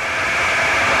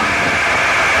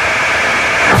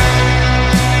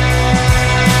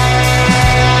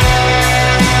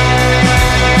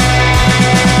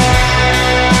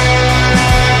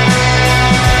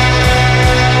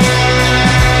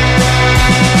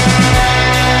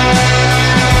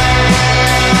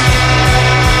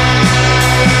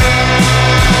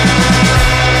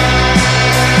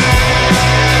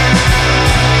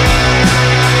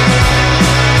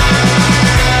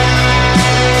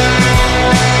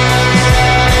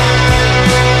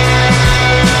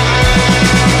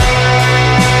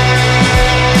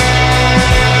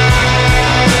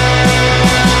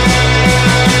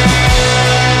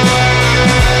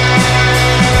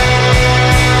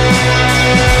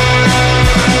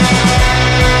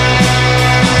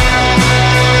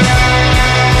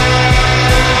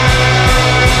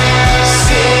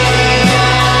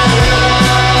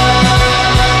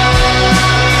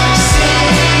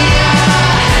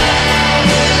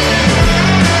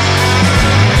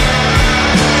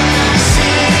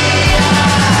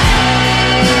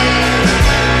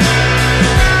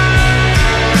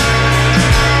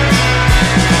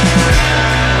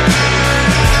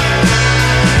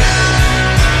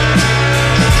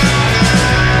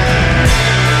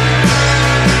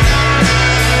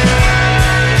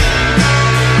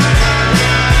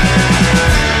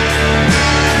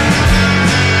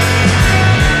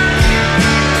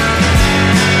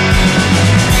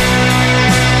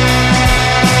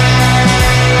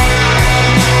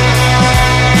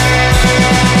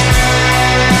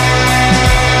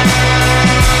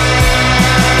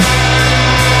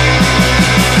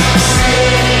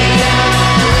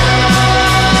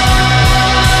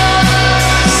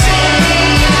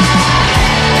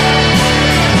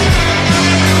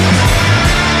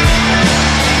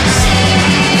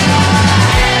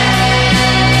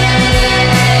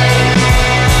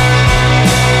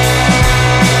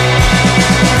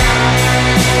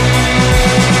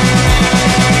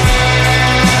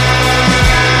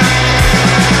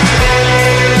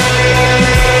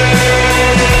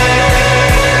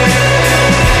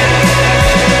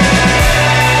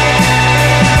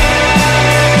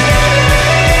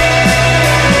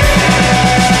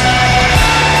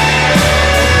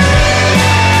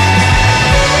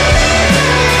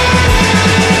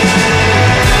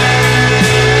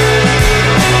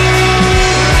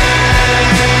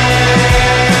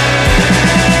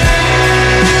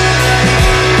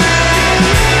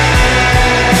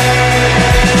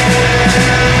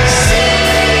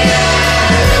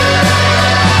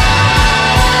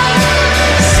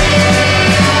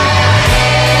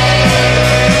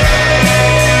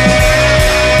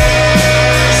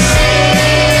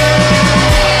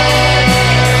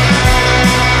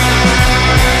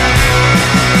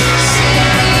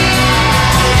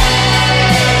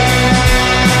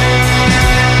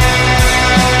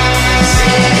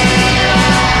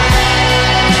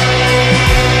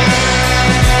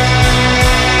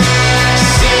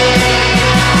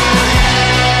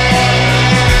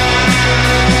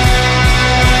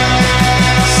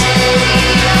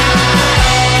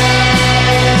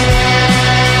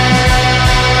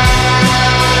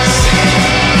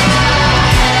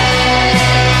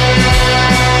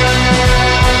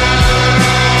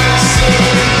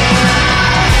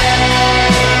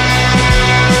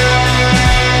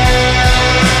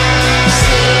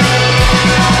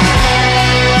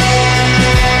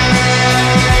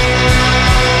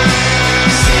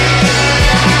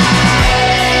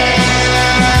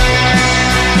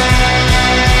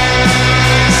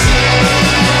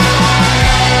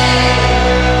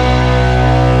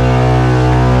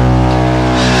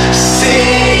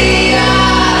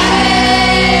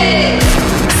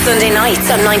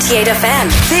 98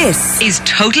 FM. This is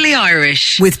Totally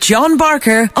Irish with John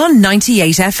Barker on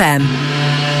 98 FM.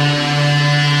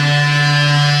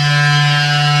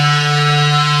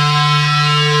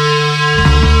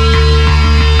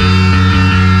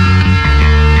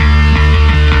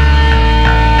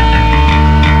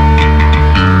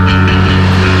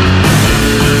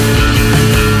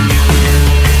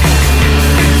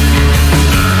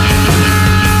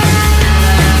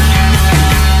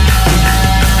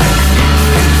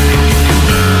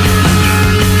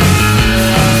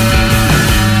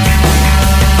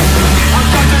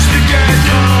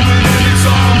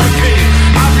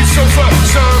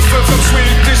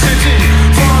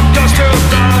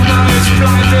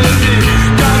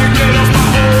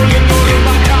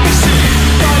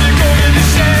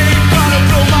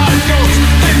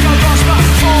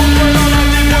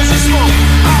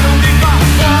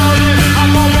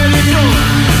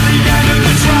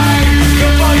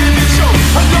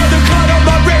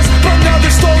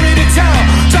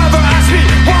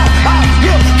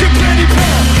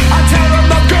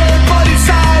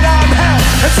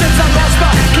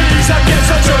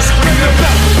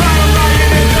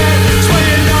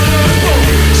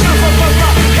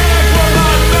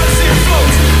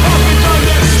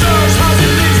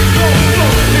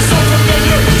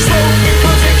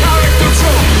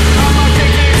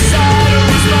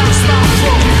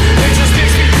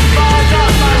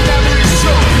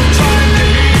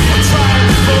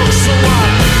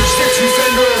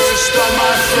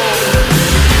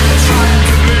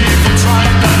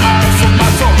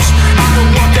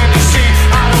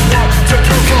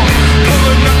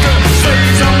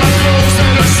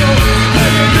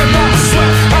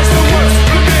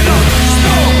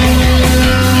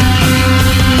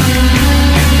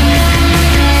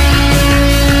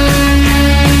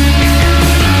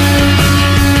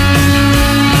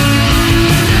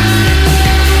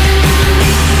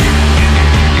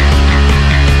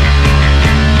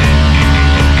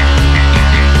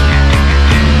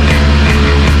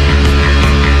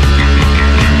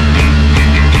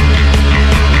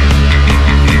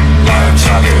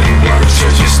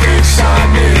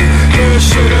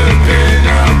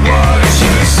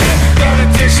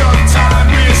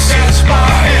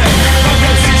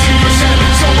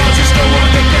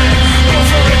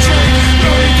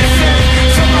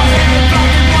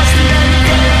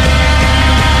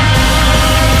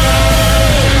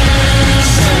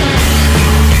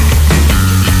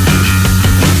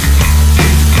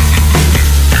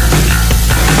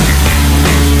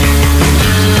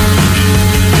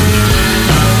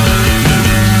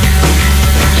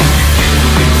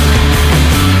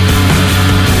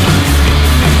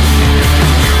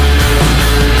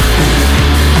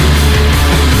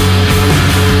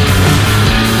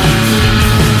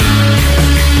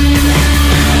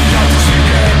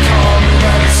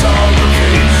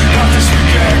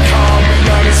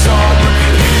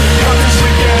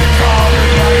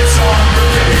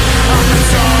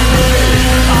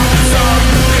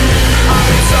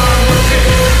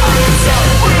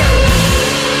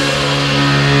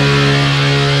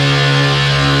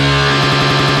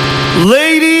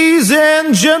 Ladies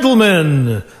and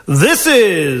gentlemen, this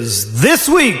is This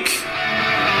Week.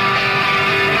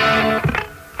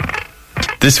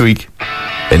 This week,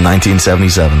 in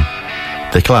 1977,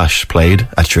 The Clash played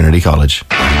at Trinity College.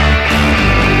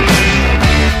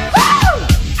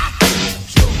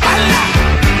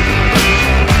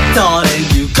 Darling,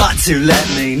 you got to let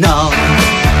me know.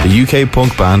 The UK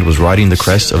punk band was riding the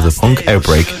crest of the punk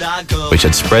outbreak, which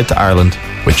had spread to Ireland,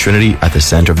 with Trinity at the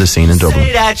centre of the scene in Dublin.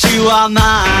 Say that you are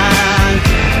mine.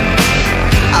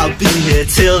 I'll be here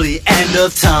till the end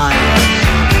of time.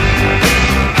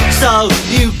 So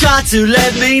you got to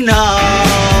let me know.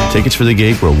 Tickets for the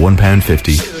gig were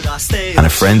 £1.50, and a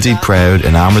frenzied crowd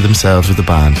enamoured themselves with the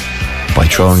band by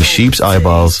throwing sheep's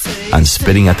eyeballs and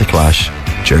spitting at the Clash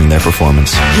during their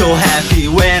performance. You're happy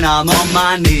when I'm on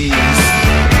my knees.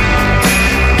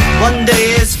 One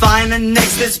day is fine and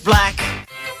next is black.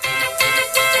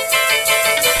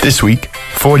 This week,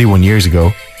 41 years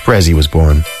ago, Brezzy was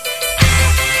born.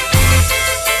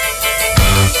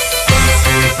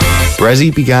 Brezzy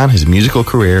began his musical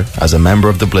career as a member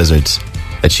of the Blizzards,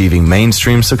 achieving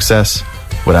mainstream success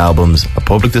with albums A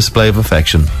Public Display of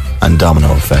Affection and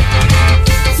Domino Effect.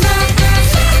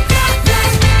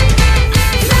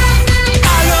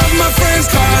 I love my friends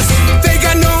 'cause they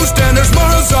got no standards,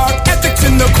 morals, art, ethics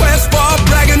in the quest for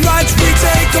bragging rights. We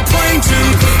take a plane to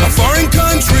a foreign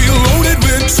country loaded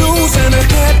with tools and a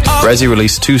head up. Brezzy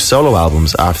released 2 solo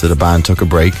albums after the band took a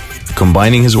break,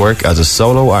 combining his work as a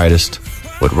solo artist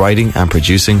with writing and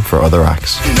producing for other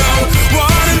acts.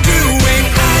 What I'm doing,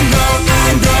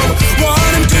 I know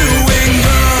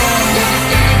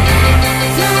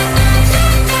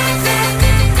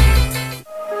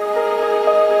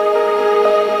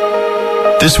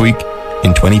This week,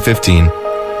 in 2015,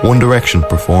 One Direction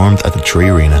performed at the Tree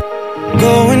Arena.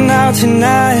 Going out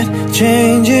tonight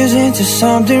changes into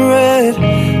something red.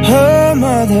 Her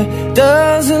mother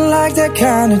doesn't like that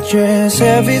kind of dress.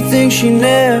 Everything she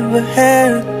never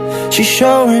had, she's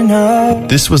showing up.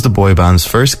 This was the boy band's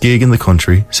first gig in the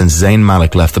country since Zayn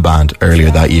Malik left the band earlier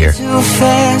that year. Too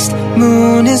fast,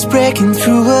 moon is breaking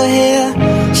through her hair.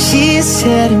 She's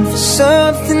heading for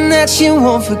something that she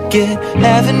won't forget.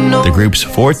 The group's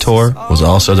fourth tour was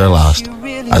also their last,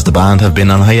 as the band have been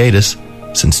on hiatus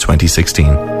since 2016.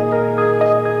 We're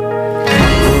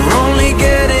only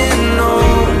getting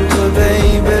older,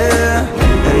 baby,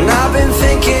 and I've been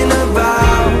thinking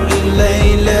about it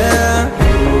lately.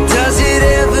 Does it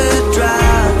ever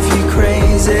drive you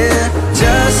crazy?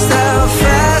 Just how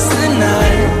fast the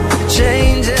night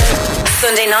changes.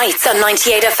 Sunday nights on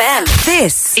 98 FM.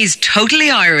 This is Totally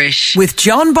Irish with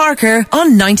John Barker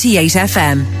on 98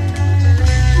 FM.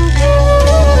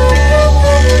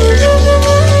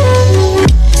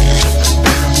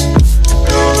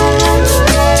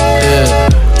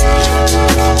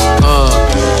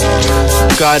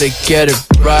 Gotta get it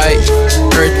right,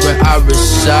 earth where I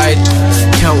reside.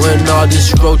 Counting all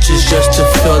these roaches just to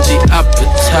fill the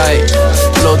appetite.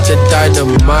 Load the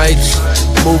dynamites,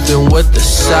 moving with the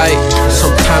sight.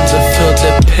 Sometimes I feel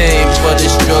the pain, but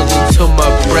it's drilled into my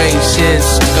brain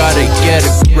since. Gotta get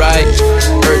it right,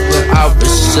 earth where I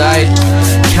reside.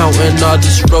 Counting all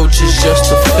these roaches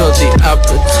just to fill the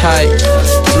appetite.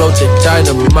 Load the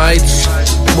dynamites,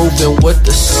 moving with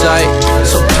the sight.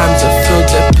 Sometimes I feel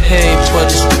the pain, but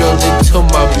it's drilled into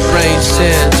my brain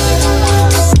since.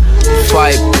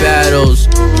 Fight battles,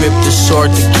 rip the sword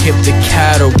to keep the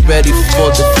cattle ready for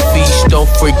the feast. Don't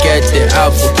forget the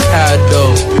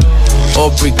avocado.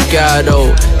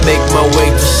 Obrigado, make my way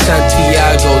to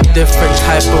Santiago. Different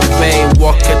type of rain,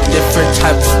 walk a different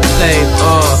type of plane.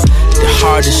 The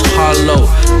heart is hollow,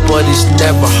 but it's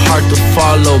never hard to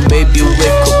follow. Maybe we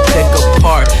could pick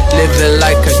apart, living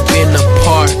like I've been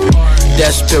apart.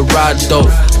 Desperado,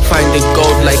 finding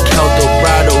gold like El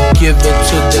Dorado. Give it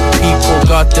to the people,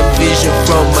 got the vision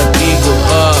from an eagle.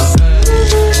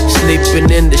 Sleeping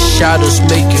in the shadows,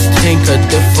 make you think a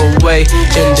different way.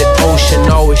 In the ocean,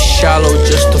 always shallow,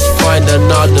 just to find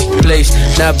another place.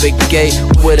 Navigate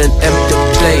with an empty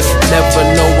plate. Never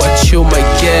know what you might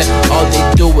get. All they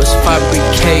do is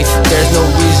fabricate. There's no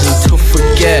reason to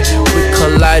forget. We're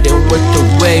colliding with the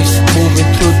waves, moving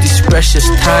through these precious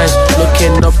times.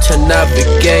 Looking up to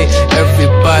navigate.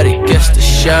 Everybody gets to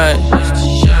shine.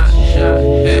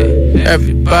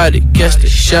 Everybody gets to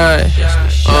shine.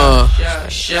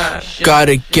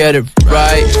 Gotta get it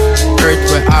right, earth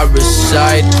where I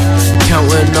reside.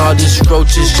 Counting all these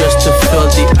roaches just to fill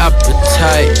the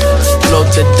appetite. Load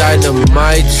the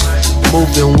dynamites,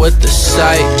 moving with the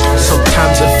sight.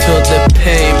 Sometimes I feel the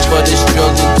pain, but it's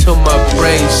drilled into my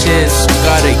brain since.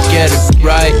 Gotta get it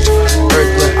right,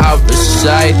 earth where I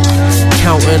reside.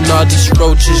 Counting all these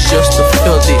roaches just to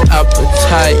fill the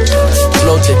appetite.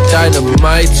 Load the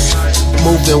dynamites,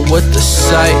 moving with the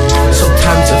sight.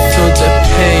 Sometimes I feel the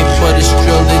pain, but it's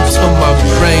drilled into my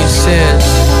brain since.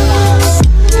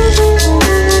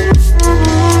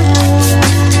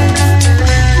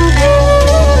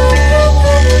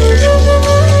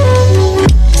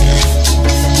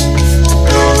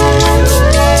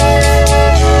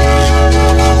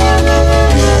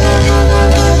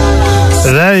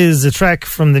 That is a track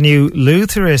from the new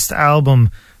Lutherist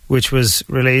album, which was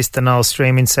released on all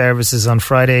streaming services on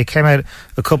Friday. It came out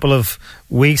a couple of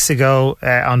weeks ago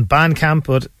on Bandcamp,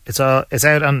 but it's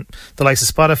out on the likes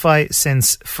of Spotify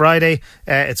since Friday.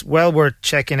 It's well worth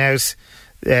checking out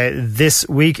this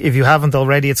week if you haven't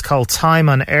already. It's called Time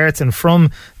on Earth, and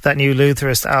from that new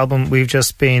Lutherist album, we've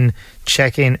just been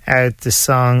checking out the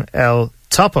song El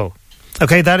Topo.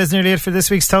 Okay, that is nearly it for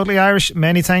this week's Totally Irish.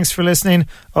 Many thanks for listening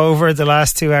over the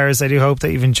last 2 hours. I do hope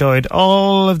that you've enjoyed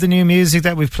all of the new music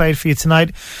that we've played for you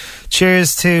tonight.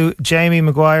 Cheers to Jamie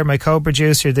Maguire, my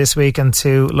co-producer this week, and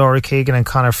to Laura Keegan and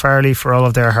Connor Farley for all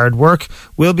of their hard work.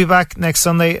 We'll be back next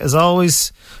Sunday, as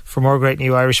always, for more great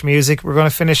new Irish music. We're going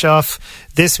to finish off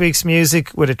this week's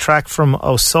music with a track from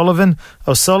O'Sullivan.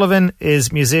 O'Sullivan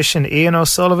is musician Ian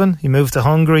O'Sullivan. He moved to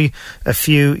Hungary a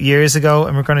few years ago,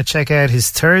 and we're going to check out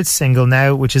his third single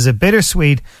now, which is a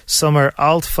bittersweet summer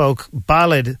alt folk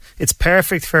ballad. It's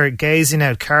perfect for gazing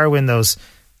out car windows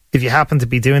if you happen to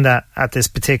be doing that at this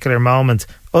particular moment.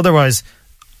 Otherwise,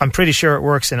 I'm pretty sure it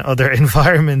works in other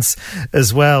environments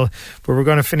as well. But we're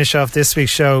going to finish off this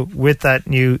week's show with that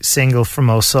new single from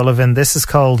O'Sullivan. This is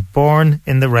called Born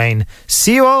in the Rain.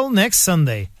 See you all next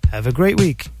Sunday. Have a great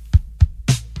week.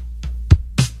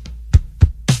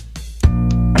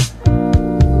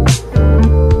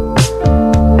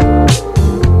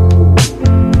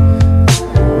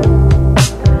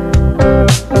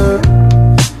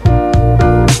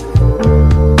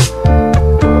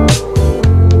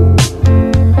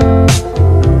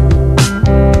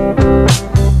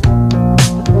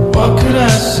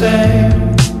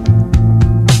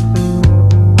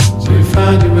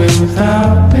 find your way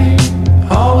without me?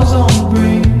 Always on the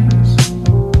breeze,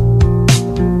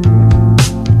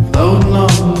 floating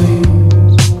on the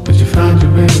leaves. But you find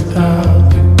your way without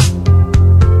me.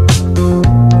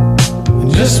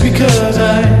 And just because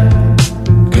I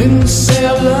couldn't say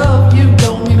I love you,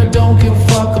 don't mean I don't give a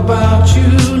fuck about you,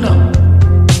 no.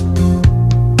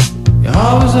 You're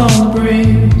always on the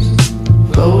breeze,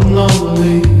 floating on the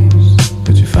leaves.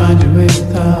 But you find your way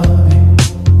without me.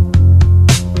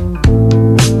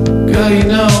 Girl, you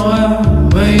know I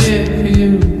waited for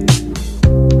you,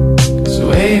 'cause I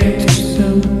waited too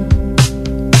soon.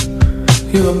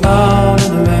 You were born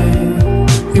in the rain,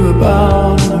 you were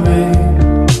born in the rain.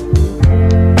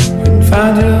 Couldn't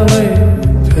find your way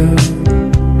through.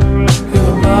 You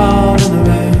were born in the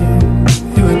rain,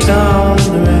 you were down in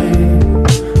the rain.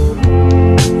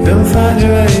 Couldn't find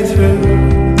your way through.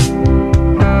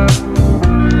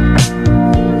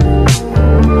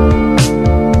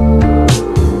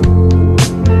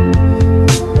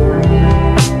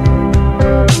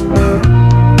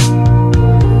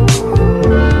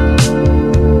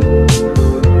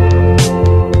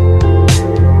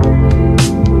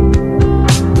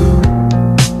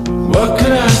 What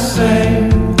could I say?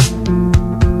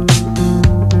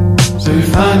 So you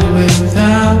find your way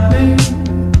without me.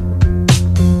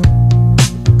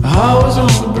 Always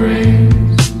on the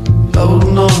breeze,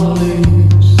 floating on the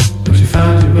leaves. But you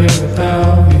find your way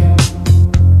without me.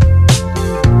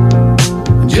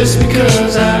 And just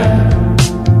because I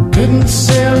couldn't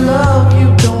say I love you,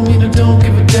 don't mean I don't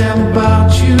give a damn about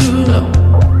you, no.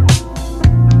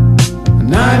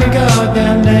 90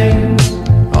 goddamn days,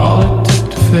 all it took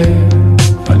to fade.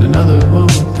 Find another one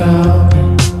without me.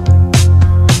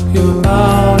 You were